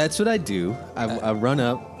 So that's what I do. I run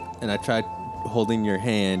up and I try holding your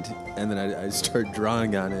hand, and then I start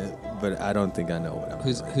drawing on it. But I don't think I know what I'm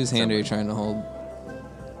Whose doing. hand are you trying to hold?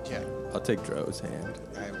 I'll take Dro's hand.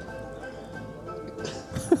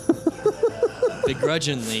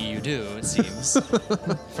 Begrudgingly, you do, it seems.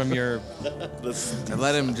 From your. I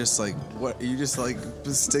let him just what? Are you just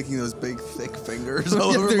sticking those big thick fingers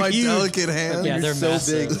all Yeah, over they're my huge. delicate hand? Yeah, they're so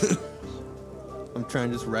massive. big. I'm trying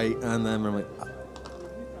to just write on them. I'm like,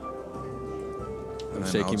 And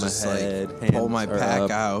then shaking I'll my just, head, pull hands my are pack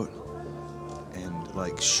up. out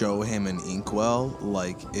and show him an inkwell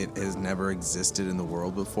like it has never existed in the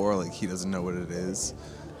world before. Like he doesn't know what it is.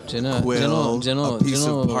 Jenna, Quill, Jenna, a piece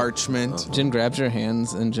of parchment. Jen grabs your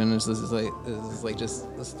hands, and Jen is just stares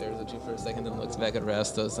at you for a second, then looks back at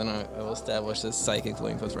Rastos, and I will establish this psychic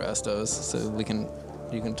link with Rastos, so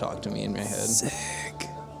you can talk to me in my head. Sick.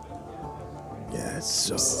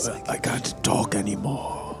 Yes, I can't talk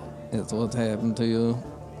anymore. It's what happened to you.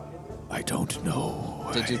 I don't know.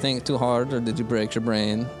 Did you think too hard, or did you break your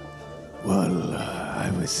brain? Well,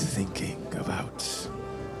 I was thinking about.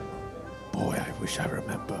 Boy, I wish I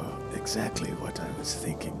remember exactly what I was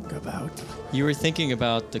thinking about. You were thinking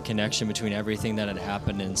about the connection between everything that had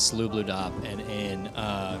happened in Slubludop and in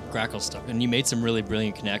Gracklestone, and you made some really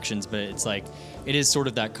brilliant connections. But it's it is sort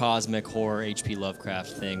of that cosmic horror H.P.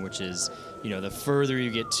 Lovecraft thing, which is, the further you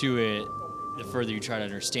get to it, the further you try to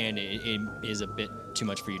understand it, it is a bit too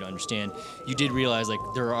much for you to understand. You did realize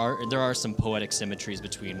there are some poetic symmetries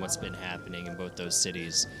between what's been happening in both those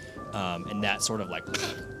cities, and that sort of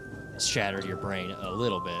shattered your brain a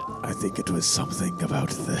little bit. I think it was something about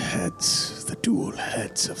the heads, the dual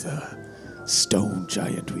heads of the stone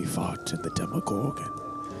giant we fought in the Demogorgon.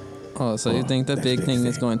 Oh, so you think the that big big thing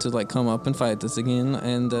is thing. going to come up and fight us again?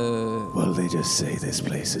 And Well, they just say this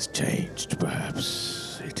place has changed.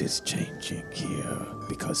 Perhaps it is changing here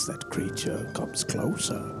because that creature comes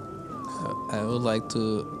closer. I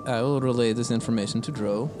will relay this information to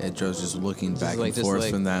Dro. Yeah, Joe's just looking back and just forth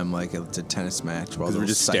like- from them like it's a tennis match while we're they're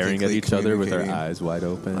just staring at psychically each other with our communicating. eyes wide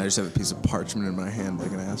open. I just have a piece of parchment in my hand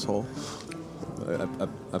like an asshole.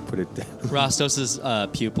 I put it down. Rostos's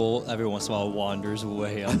pupil every once in a while wanders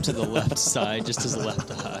way up to the left side, just his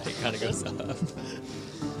left eye kind of goes up.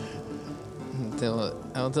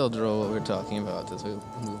 I'll tell Dro what we're talking about as we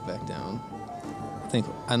move back down. I think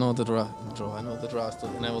I know that I know that Rasta,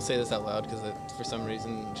 and I will say this out loud because for some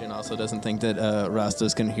reason Jin also doesn't think that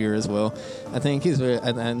Rastas can hear as well. I think he's very.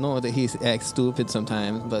 I know that he acts stupid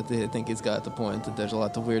sometimes, but I think he's got the point that there's a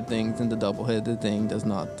lot of weird things, and the double-headed thing does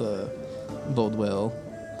not bode well.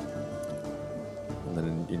 And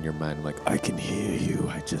then in your mind, like, I can hear you.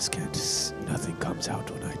 I just can't. Nothing comes out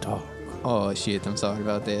when I talk. Oh shit! I'm sorry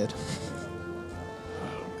about that.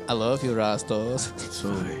 I love you, Rastas. So,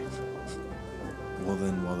 well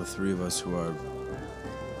then, while the three of us who are,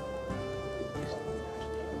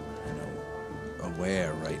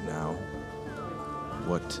 aware right now,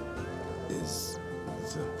 what is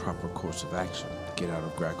the proper course of action? Get out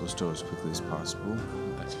of Grackle's store as quickly as possible,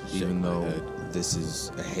 even though this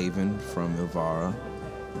is a haven from Ilvara,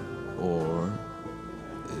 or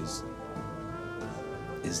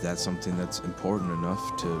is that something that's important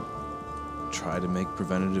enough to try to make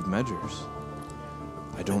preventative measures?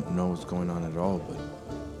 I don't know what's going on at all,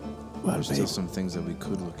 but there's still some things that we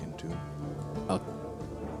could look into.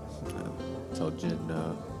 tell Jin,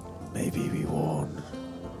 Maybe we warn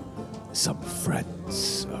some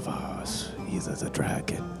friends of ours, either the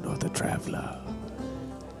dragon or the traveler,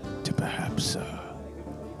 to perhaps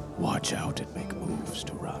watch out and make moves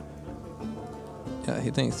to run. Yeah,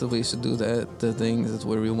 he thinks that we should do that. The thing is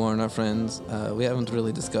where we warn our friends. We haven't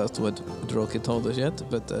really discussed what Droki told us yet,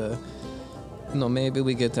 but maybe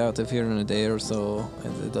we get out of here in a day or so.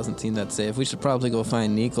 And it doesn't seem that safe. We should probably go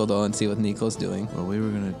find Nico though and see what Nico's doing. Well, we were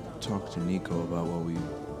gonna talk to Nico about what we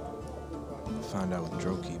found out with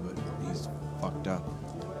Droki, but he's fucked up.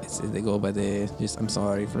 They go by the. I'm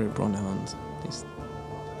sorry for your pronouns.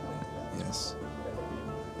 Yes.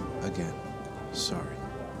 Again, sorry.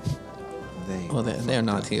 They're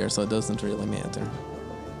not here, so it doesn't really matter.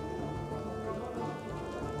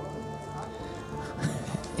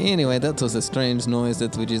 Anyway, that was a strange noise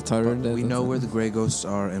that we just heard. We know where the Grey Ghosts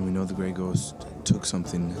are, and we know the Grey Ghost took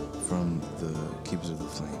something from the Keepers of the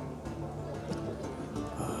Flame.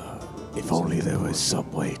 If only there was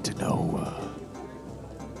some way to know,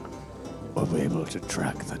 or be able to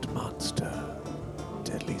track that monster,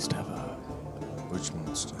 to at least have a... Which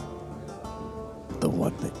monster? The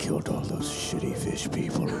one that killed all those shitty fish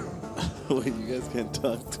people. Wait, you guys can't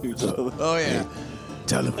talk to each other. Oh, yeah.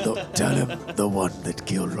 Tell him the one that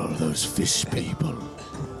killed all those fish people.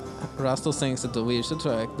 Rastos thinks that we should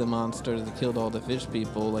track the monster that killed all the fish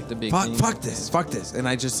people, like the big thing. Fuck this. And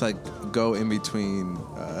I just, go in between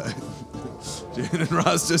Jin and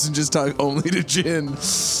Rastos and just talk only to Jin.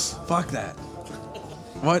 Fuck that.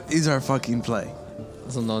 What is our fucking play?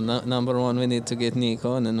 So number one, we need to get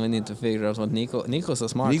Nico, and then we need to figure out what Nico's a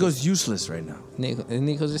smart. Nico's useless right now.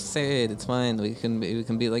 Nico just said it's fine. We can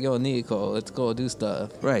be like, oh Nico, let's go do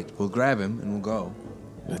stuff. Right. We'll grab him and we'll go.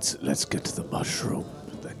 Let's get to the mushroom.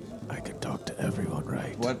 Then I can talk to everyone,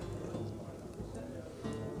 right? What?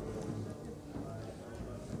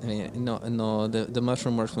 I mean, no. The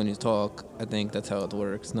mushroom works when you talk. I think that's how it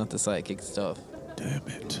works, not the psychic stuff. Damn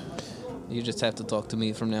it. You just have to talk to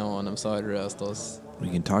me from now on. I'm sorry, Rastos. We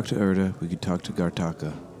can talk to Erda. We could talk to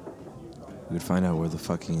Gartaka. We could find out where the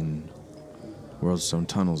fucking Worldstone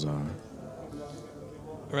tunnels are.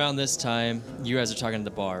 Around this time, you guys are talking at the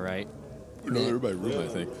bar, right? no, they're by room, I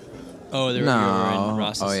think. Oh, they're over in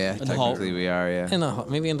Ross's. Oh, yeah. In the hall. Technically, we are, yeah.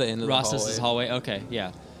 Maybe in the end of Ross's the hallway. hallway. Okay,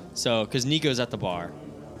 yeah. So, because Nico's at the bar.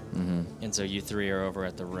 And so you three are over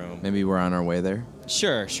at the room. Maybe we're on our way there.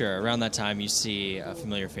 Sure. Around that time, you see a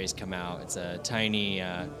familiar face come out. It's a tiny,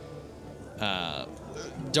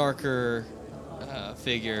 darker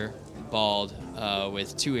figure, bald,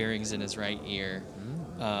 with 2 earrings in his right ear.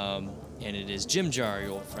 And it is Jim Jar,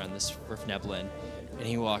 your old friend, this Rifneblin. And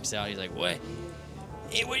he walks out. He's like, "What?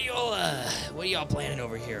 Hey, what are y'all planning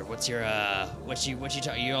over here? What's your what you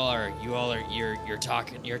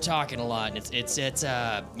talking? You're talking a lot, and it's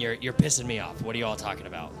you're pissing me off. What are y'all talking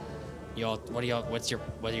about? What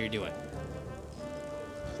are you doing?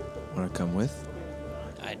 Want to come with?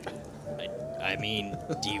 I mean,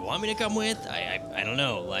 do you want me to come with? I don't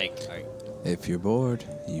know. If you're bored,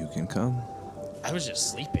 you can come. I was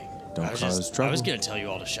just sleeping. Don't cause trouble. I was gonna tell you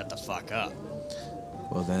all to shut the fuck up.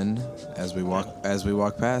 Well then, as we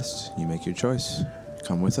walk past, you make your choice.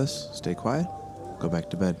 Come with us, stay quiet, go back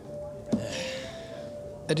to bed.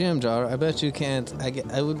 Jim Jar, I bet you can't.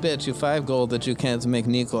 I would bet you 5 gold that you can't make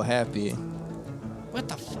Nico happy. What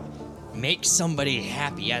the fuck? Make somebody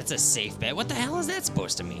happy? Yeah, it's a safe bet. What the hell is that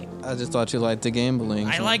supposed to mean? I just thought you liked the gambling.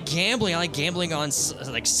 I like gambling. I like gambling on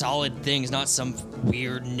solid things, not some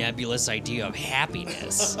weird nebulous idea of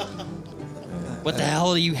happiness. What the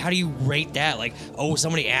hell how do you rate that? Like, oh,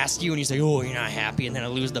 somebody asked you and you say, oh, you're not happy, and then I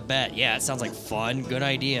lose the bet. Yeah, it sounds like fun. Good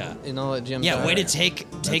idea. You know what, Jim? Yeah, way to take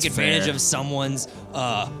advantage fair. of someone's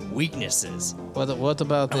weaknesses. What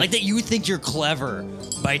about I like that you think you're clever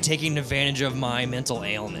by taking advantage of my mental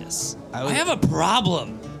illness. I have a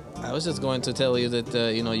problem. I was just going to tell you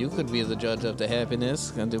that you could be the judge of the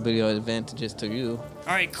happiness, and there'll be advantages to you.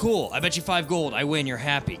 All right, cool. I bet you 5 gold. I win. You're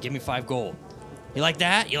happy. Give me 5 gold. You like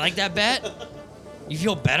that? You like that bet? You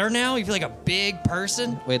feel better now? You feel like a big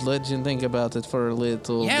person? Wait, let Jim think about it for a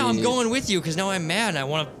little. Yeah, I'm bit. going with you because now I'm mad. And I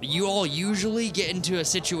want to. You all usually get into a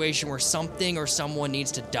situation where something or someone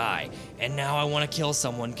needs to die, and now I want to kill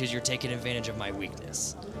someone because you're taking advantage of my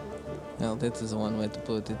weakness. Well, that is one way to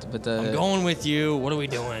put it, but I'm going with you. What are we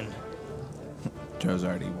doing? Joe's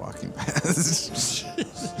already walking past.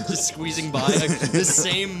 Just squeezing by the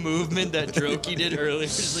same movement that Droki did earlier.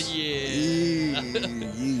 Just like, yeah.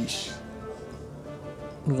 Yeesh.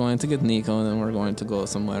 we're going to get Nico, and then we're going to go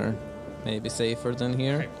somewhere maybe safer than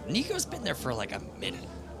here. Nico's been there for like a minute.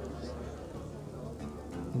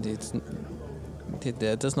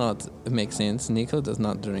 That does not make sense. Nico does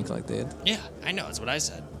not drink like that. Yeah, I know. That's what I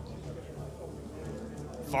said.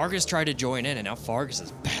 Fargus tried to join in, and now Fargus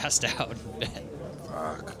is passed out in bed.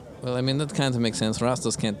 Fuck. Well, I mean, that kind of makes sense.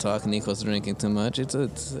 Rastos can't talk. Nico's drinking too much. It's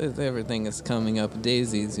everything is coming up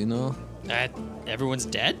daisies, you know? Everyone's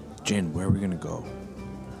dead? Jin, where are we gonna go?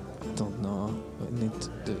 I don't know.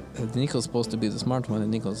 Nico's supposed to be the smart one,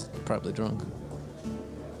 and Nico's probably drunk.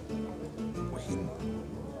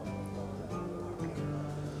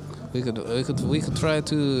 We could try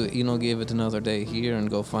to give it another day here and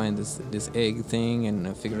go find this egg thing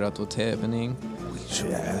and figure out what's happening. We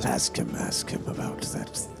should Ask him about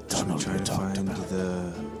that tunnel try you to talked find about.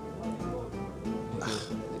 the.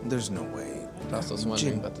 There's no way. Rastos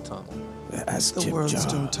wondering about the tunnel. Ask The Jim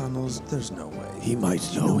Worldstone Jar. tunnels. There's no way. He might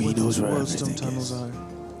know. He what knows the where Worldstone everything tunnels is. are.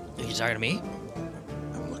 Are you talking to me?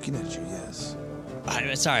 I'm looking at you. Yes.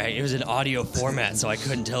 I'm sorry, it was an audio format, so I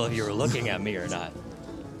couldn't tell if you were looking at me or not.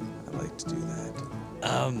 I like to do that.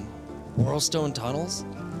 Whirlstone tunnels?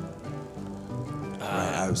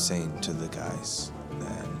 Right, I was saying to the guys,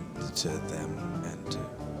 and to them, and to.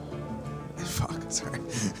 Fuck, sorry. I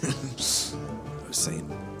was saying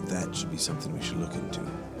that should be something we should look into.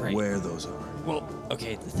 Right. Where those are. Well,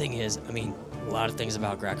 okay, the thing is, I mean, a lot of things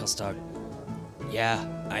about Gracklestug. Yeah,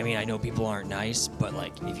 I mean, I know people aren't nice, but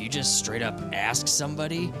like, if you just straight up ask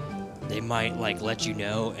somebody, they might like let you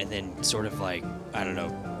know, and then sort of like, I don't know,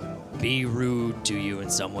 be rude to you in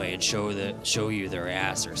some way and show you their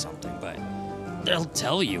ass or something. But they'll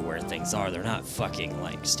tell you where things are. They're not fucking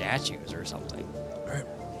like statues or something. All right.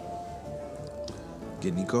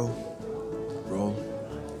 Get Nico. Roll.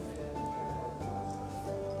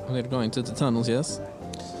 We're going to the tunnels, yes?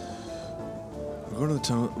 We're going to the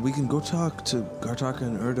tunnel. We can go talk to Gartaka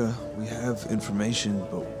and Erda. We have information,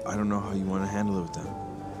 but I don't know how you want to handle it with them.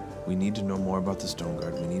 We need to know more about the Stone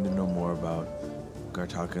Guard. We need to know more about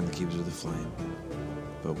Gartaka and the Keepers of the Flame.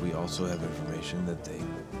 But we also have information that they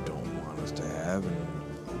don't want us to have, and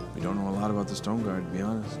we don't know a lot about the Stone Guard, to be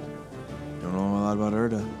honest. We don't know a lot about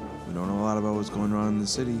Erda. We don't know a lot about what's going on in the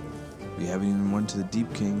city. We haven't even went to the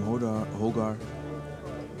Deep King, Hogar.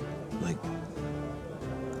 Like,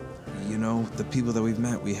 the people that we've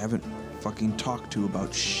met, we haven't fucking talked to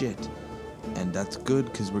about shit. And that's good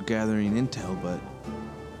because we're gathering intel, but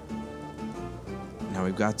now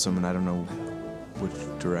we've got some and I don't know which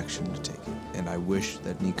direction to take it. And I wish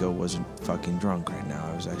that Nico wasn't fucking drunk right now.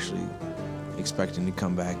 I was actually expecting to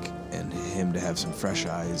come back and him to have some fresh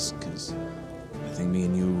eyes because I think me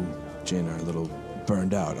and you, Jin, are a little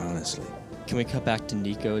burned out, honestly. Can we cut back to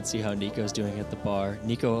Nico and see how Nico's doing at the bar?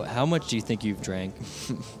 Nico, how much do you think you've drank?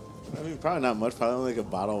 I mean, probably not much. Probably only like a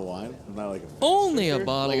bottle of wine. I'm not like a fast Only a drinker.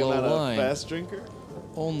 bottle like, I'm of not wine. A fast drinker.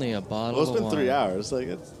 Only a bottle Well, it's of been wine. 3 hours. Like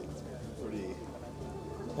it's pretty.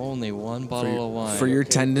 Only one bottle of wine. For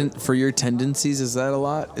your tendencies, is that a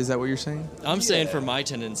lot? Is that what you're saying? I'm saying for my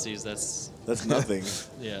tendencies, that's nothing.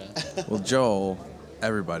 Yeah. Well, Joel,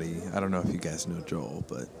 everybody, I don't know if you guys know Joel,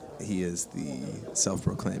 but he is the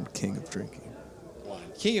self-proclaimed king of drinking.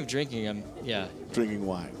 King of drinking, yeah. Drinking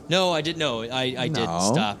wine. No, I did no. I did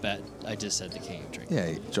No. stop at. I just said the king of drinking.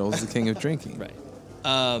 Yeah, Joel's the king of drinking. Right.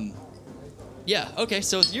 Yeah. Okay.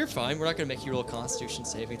 So you're fine. We're not gonna make you roll a Constitution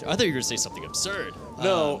saving throw. I thought you were gonna say something absurd.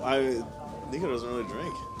 No, Nico doesn't really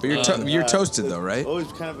drink. But you're toasted though, right?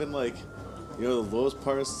 Always kind of been like, the lowest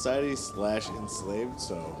part of society / enslaved.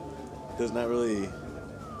 So there's not really,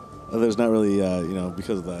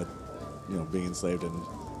 because of that, being enslaved and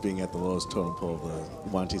being at the lowest totem pole of the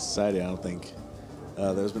Wanti society. I don't think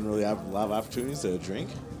there's been really a lot of opportunities to drink.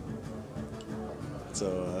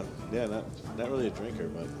 So yeah, not really a drinker,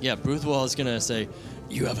 but Yeah, Boothwell is gonna say,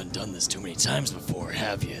 "You haven't done this too many times before,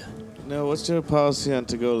 have you? no. What's your policy on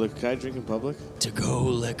to-go liquor? Can I drink in public? To-go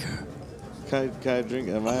liquor." Can I drink?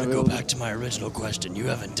 Am I I'm gonna go able to- back to my original question. You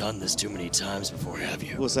haven't done this too many times before, have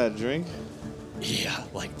you? What's that drink? Yeah,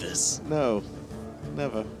 like this. No,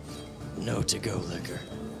 never. No to-go liquor.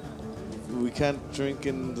 We can't drink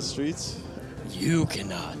in the streets. You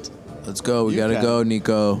cannot. Let's go. We You gotta can. go,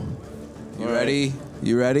 Nico. You All right. ready?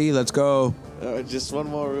 You ready? Let's go. Just one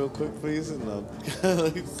more real quick, please, and I'll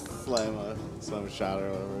like slam a shot or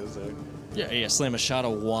whatever is there. Yeah, slam a shot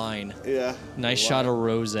of wine. Yeah. Nice shot of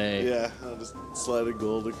rosé. Yeah, I'll just slide a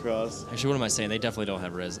gold across. Actually, what am I saying? They definitely don't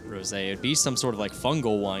have rosé. It'd be some sort of like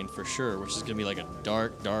fungal wine for sure, which is gonna be like a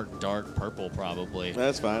dark purple probably.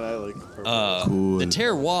 That's fine. I like purple. Cool. The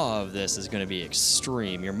terroir of this is going to be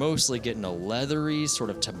extreme. You're mostly getting a leathery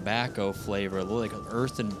sort of tobacco flavor, a little like an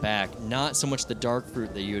earthen back. Not so much the dark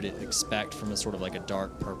fruit that you'd expect from a sort of like a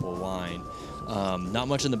dark purple wine. Not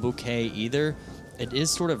much in the bouquet either. It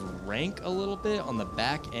is sort of rank a little bit on the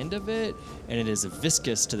back end of it, and it is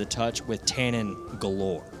viscous to the touch with tannin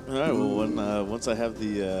galore. All right. Well, once I have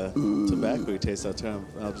the tobacco taste, I'll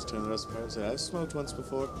just turn the rest apart and say I've smoked once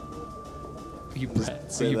before. Are you,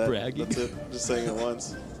 Say that. bragging? That's it. Just saying it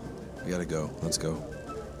once. We gotta go. Let's go.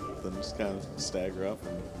 Then just kind of stagger up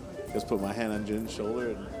and just put my hand on Jin's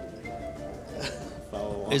shoulder and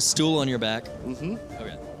follow along. Is stool on your back? Mm-hmm.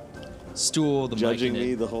 Okay. Stool, the Judging mic in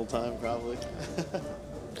me it. the whole time, probably.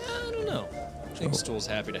 I don't know. I think Stool's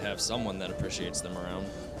happy to have someone that appreciates them around.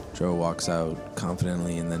 Joe walks out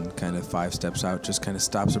confidently and then kind of 5 steps out, just kind of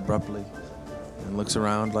stops abruptly and looks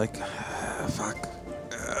around like, fuck.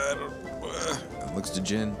 And looks to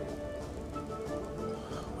Jin.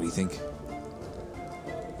 What do you think?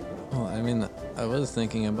 Well, I mean, I was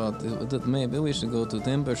thinking about that maybe we should go to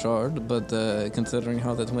Timbershard, but considering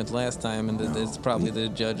how that went last time, and that it's probably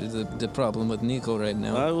the problem with Nico right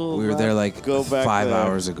now. I will We were there like go back 5 there.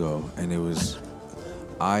 hours ago, and it was.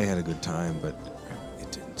 I had a good time, but it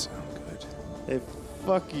didn't sound good. Hey,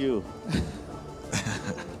 fuck you.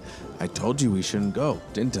 I told you we shouldn't go,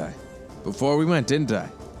 didn't I? Before we went, didn't I?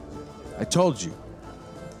 I told you.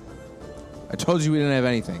 I told you we didn't have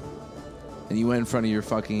anything. And you went in front of your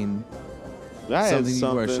fucking I had something you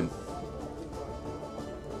something. worship.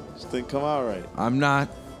 Just didn't come out right. I'm not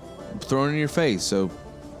throwing it in your face, so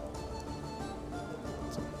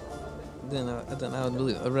Then I would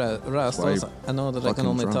believe Rastos. why I know that I can fucking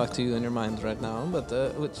only drunk. talk to you in your mind right now, but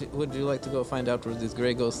would you like to go find out where these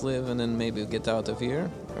Grey Ghosts live and then maybe get out of here,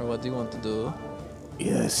 or what do you want to do?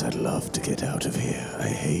 Yes, I'd love to get out of here. I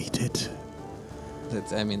hate it.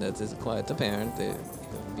 That is quite apparent. They've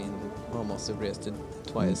been almost arrested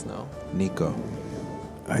twice now. Nico.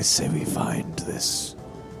 I say we find this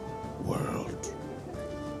world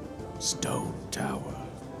stone tower.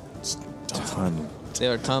 Tunnel. They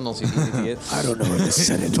are tunnels, you idiots. I don't know if I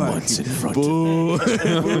said it once in front of me.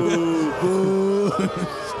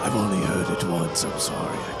 I've only heard it once. I'm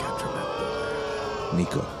sorry. I can't remember.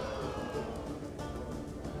 Nico.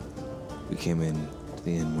 We came in to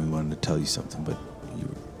the inn. We wanted to tell you something, but you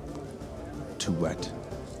were too wet.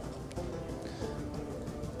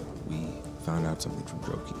 We found out something from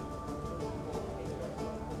Droki.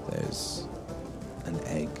 There's an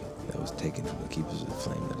egg that was taken from the Keepers of the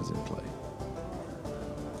Flame that is in play.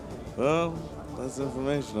 Well, that's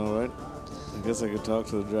information, all right. I guess I could talk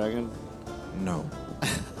to the dragon. No.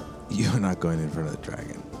 You're not going in front of the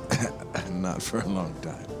dragon. Not for a long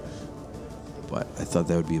time. But I thought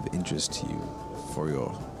that would be of interest to you for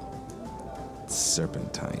your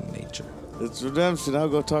serpentine nature. It's redemption. I'll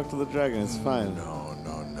go talk to the dragon. It's fine. No.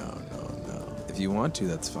 If you want to,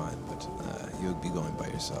 that's fine, but you'll be going by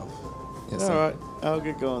yourself. Yes, All sir. right. I'll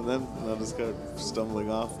get going then. And I'll just go stumbling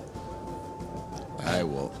off. I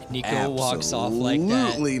will. Nico walks off like that.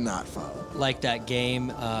 Absolutely not follow. Like that game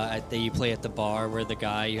that you play at the bar where the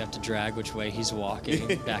guy you have to drag which way he's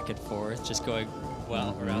walking back and forth, just going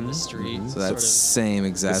around the street. So that sort of. same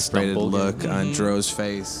exasperated stumble look on Dro's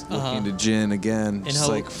face, looking to Jin again. And Just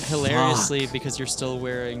like, hilariously, fuck. because you're still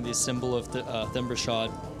wearing the symbol of the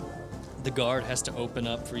Thimbershad, the guard has to open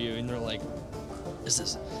up for you, and they're like, "This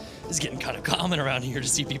is getting kind of common around here to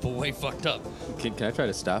see people way fucked up." Can I try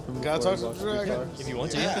to stop him? Can I before talk he to walks the too dragon? far? If you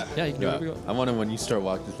want to, yeah, you can do whatever you want. I want to, when you start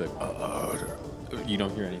walking, just like, you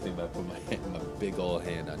don't hear anything, but I put my big old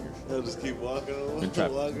hand on your shoulder I'll just keep walking along. and try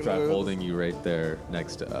walking try around. holding you right there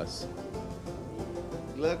next to us.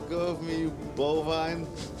 Let go of me, you bovine.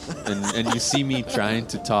 And you see me trying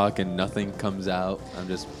to talk and nothing comes out. I'm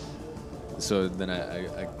just, so then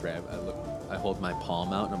I grab, I hold my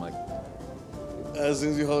palm out and I'm like, As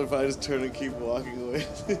soon as you hold it, I just turn and keep walking away.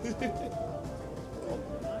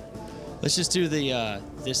 Let's just do the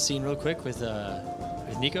this scene real quick with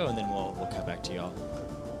Nico, and then we'll come back to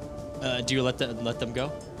y'all. Do you let them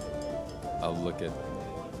go? I'll look at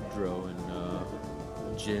Dro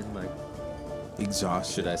and Jin. Like,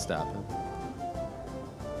 Exhausted. should I stop him?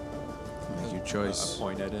 Make your I choice.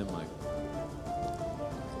 point at him. Like,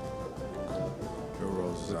 Joe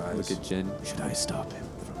rolls his eyes. look at Jin. Should I stop him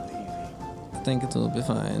from leaving? I think it will be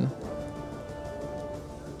fine.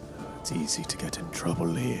 It's easy to get in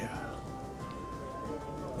trouble here.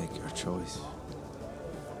 Make your choice.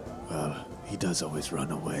 Well, he does always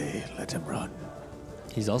run away. Let him run.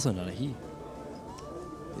 He's also not a he.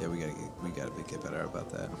 Yeah, we gotta get better about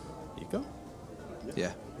that. Nico?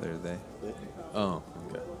 Yeah, they're they. Oh,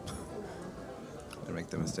 okay. I make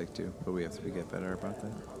the mistake too, but we have to get better about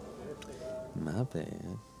that. My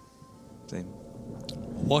bad. Same.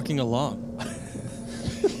 Walking along.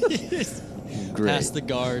 Great. Past the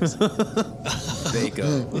guards. They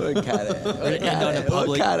go. Look at it. We're gonna end on a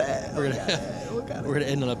public. Look at it. We're gonna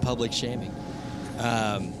end on a public shaming.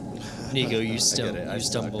 Nico, you get it. I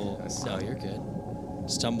stumble. suck. No, you're good.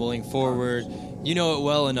 Stumbling forward, you know it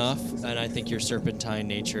well enough, and I think your serpentine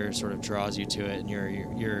nature sort of draws you to it, and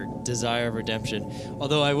your desire of redemption.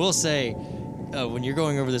 Although I will say, when you're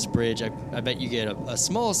going over this bridge, I bet you get a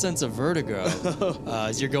small sense of vertigo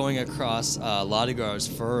as you're going across Lodigar's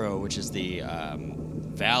Furrow, which is the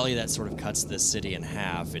valley that sort of cuts this city in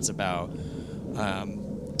half. It's about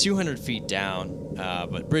 200 feet down,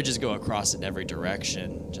 but bridges go across in every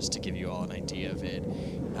direction, just to give you all an idea of it.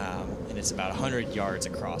 And it's about 100 yards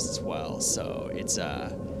across as well, so it's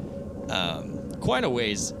quite a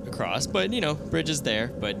ways across, but bridge is there,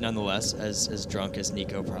 but nonetheless, as drunk as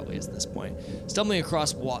Nico probably is at this point. Stumbling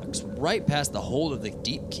across walks right past the hold of the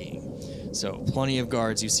Deep King, so plenty of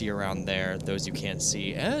guards you see around there, those you can't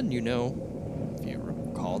see, and if you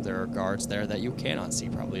recall, there are guards there that you cannot see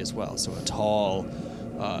probably as well, so a tall,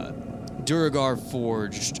 Duragar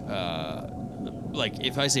forged, like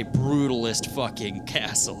if I say brutalist fucking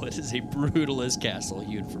castle, it is a brutalist castle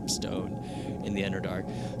hewn from stone in the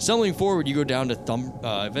Underdark. Stumbling forward, you go down to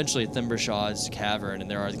eventually Thimbershaw's cavern,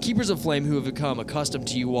 and there are the Keepers of Flame who have become accustomed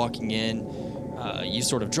to you walking in. You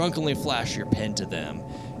sort of drunkenly flash your pen to them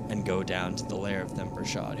and go down to the lair of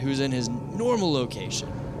Thimbershaw, who's in his normal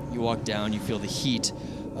location. You walk down, you feel the heat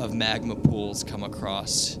of magma pools come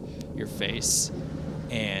across your face,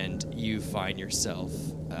 and you find yourself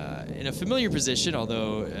in a familiar position,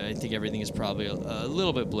 although I think everything is probably a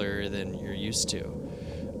little bit blurrier than you're used to.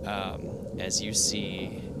 As you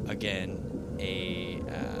see, again, a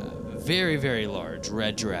very, very large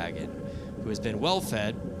red dragon who has been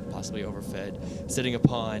well-fed, possibly overfed, sitting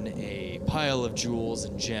upon a pile of jewels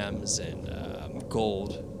and gems and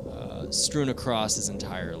gold strewn across his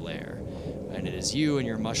entire lair. And it is you and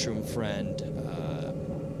your mushroom friend,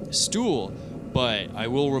 Stool. But I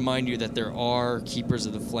will remind you that there are Keepers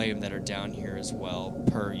of the Flame that are down here as well,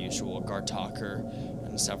 per usual. Gartaker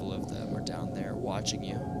and several of them are down there watching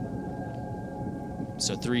you.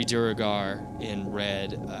 So 3 Duragar in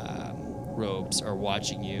red robes are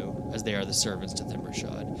watching you, as they are the servants to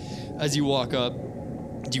Thimbershad. As you walk up,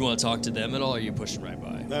 do you want to talk to them at all, or are you pushing right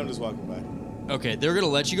by? No, I'm just walking by. Okay, they're going to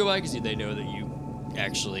let you go by because they know that you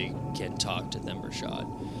actually can talk to Thimbershad.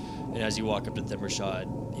 And as you walk up to Thimbershad,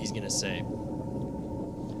 he's going to say,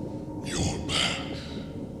 You're back.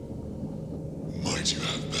 Might you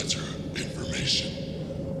have better information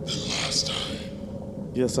than last time?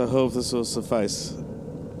 Yes, I hope this will suffice.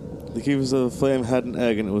 The Keepers of the Flame had an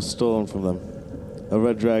egg and it was stolen from them. A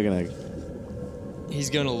red dragon egg. he's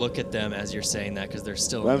going to look at them as you're saying that because they're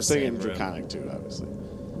still in I'm the same saying room. Draconic too, obviously.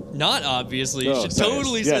 Not obviously. You Oh, should sorry.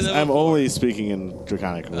 totally say yes, that. I'm before. only speaking in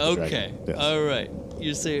Draconic with the Okay. dragon. Yes. All right.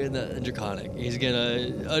 You're saying that in Draconic. He's going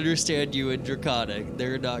to understand you in Draconic.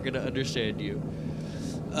 They're not going to understand you.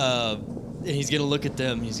 And he's going to look at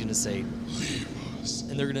them. He's going to say, Leave us.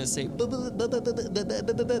 and they're going to say, Leave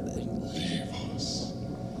us.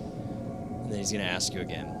 and then he's going to ask you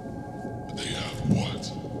again. They have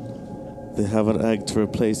what? They have an egg to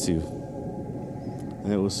replace you.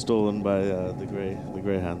 And it was stolen by the Grey Hands. The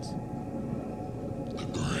Grey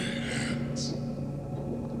Hands.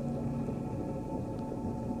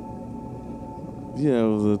 You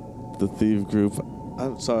know, the thief group.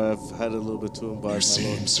 I'm sorry, I've had a little bit to imbibe, You my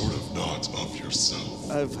seem lord. sort of not of yourself.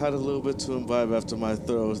 I've had a little bit to imbibe after my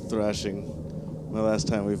thorough thrashing the last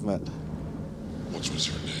time we've met. What was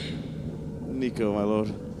your name? Nico, my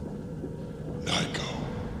lord. Nico.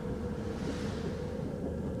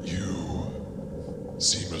 You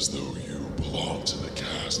seem as though you belong to the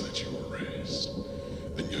caste that you were raised.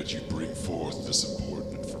 and yet you bring forth this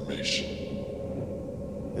important information.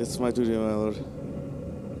 It's my duty, my lord.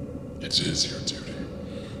 It is your duty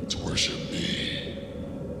to worship me.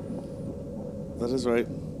 That is right.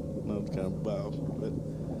 I'll kind of bow a bit.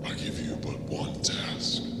 I give you but one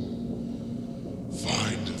task.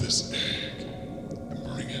 Find this egg and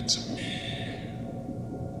bring it to me.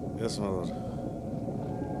 Yes, my lord.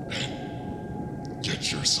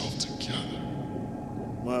 Get yourself together.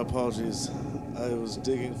 My apologies. I was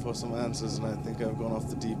digging for some answers, and I think I've gone off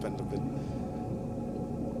the deep end a bit.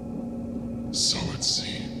 So it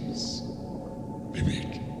seems.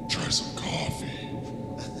 Maybe try some coffee.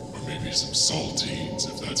 Or maybe some saltines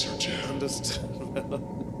if that's your jam. Understood.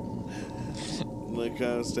 Like,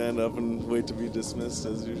 kind of stand up and wait to be dismissed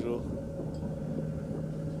as usual.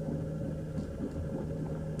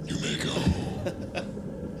 You may go.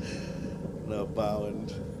 And I'll bow and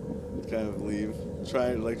kind of leave.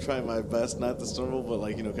 Try my best not to stumble, but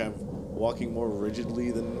kind of walking more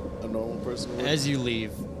rigidly than a normal person would. As you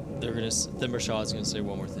leave, Thimbershaw's gonna say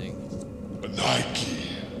one more thing. A Nike.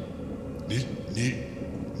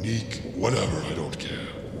 Neek, whatever, I don't care.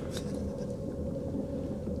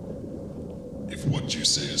 If what you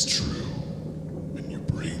say is true, and you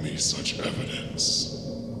bring me such evidence,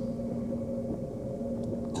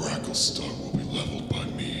 Gracklestug will be leveled by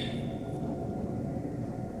me.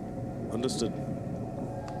 Understood.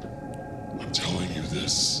 I'm telling you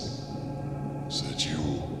this so that you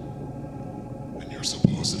and your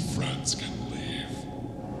supposed friends can leave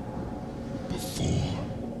before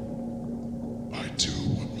I do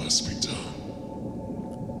what must be done.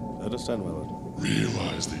 I understand, my lord.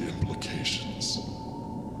 Realize the implications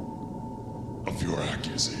of your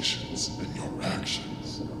accusations and your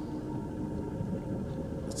actions.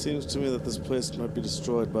 It seems to me that this place might be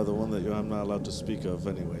destroyed by the one that I'm not allowed to speak of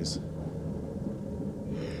anyways.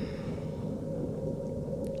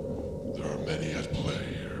 There are many at play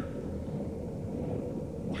here.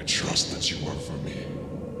 I trust that you work for me.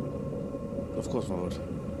 Of course, my lord.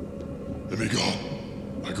 Let me go.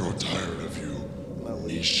 I grow tired of you, I'll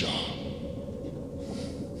leave. Isha.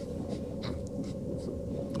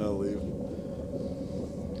 I'll leave.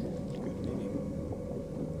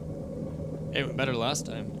 It went better last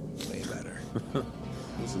time. Way better. Yeah,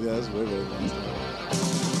 that's way better than last time.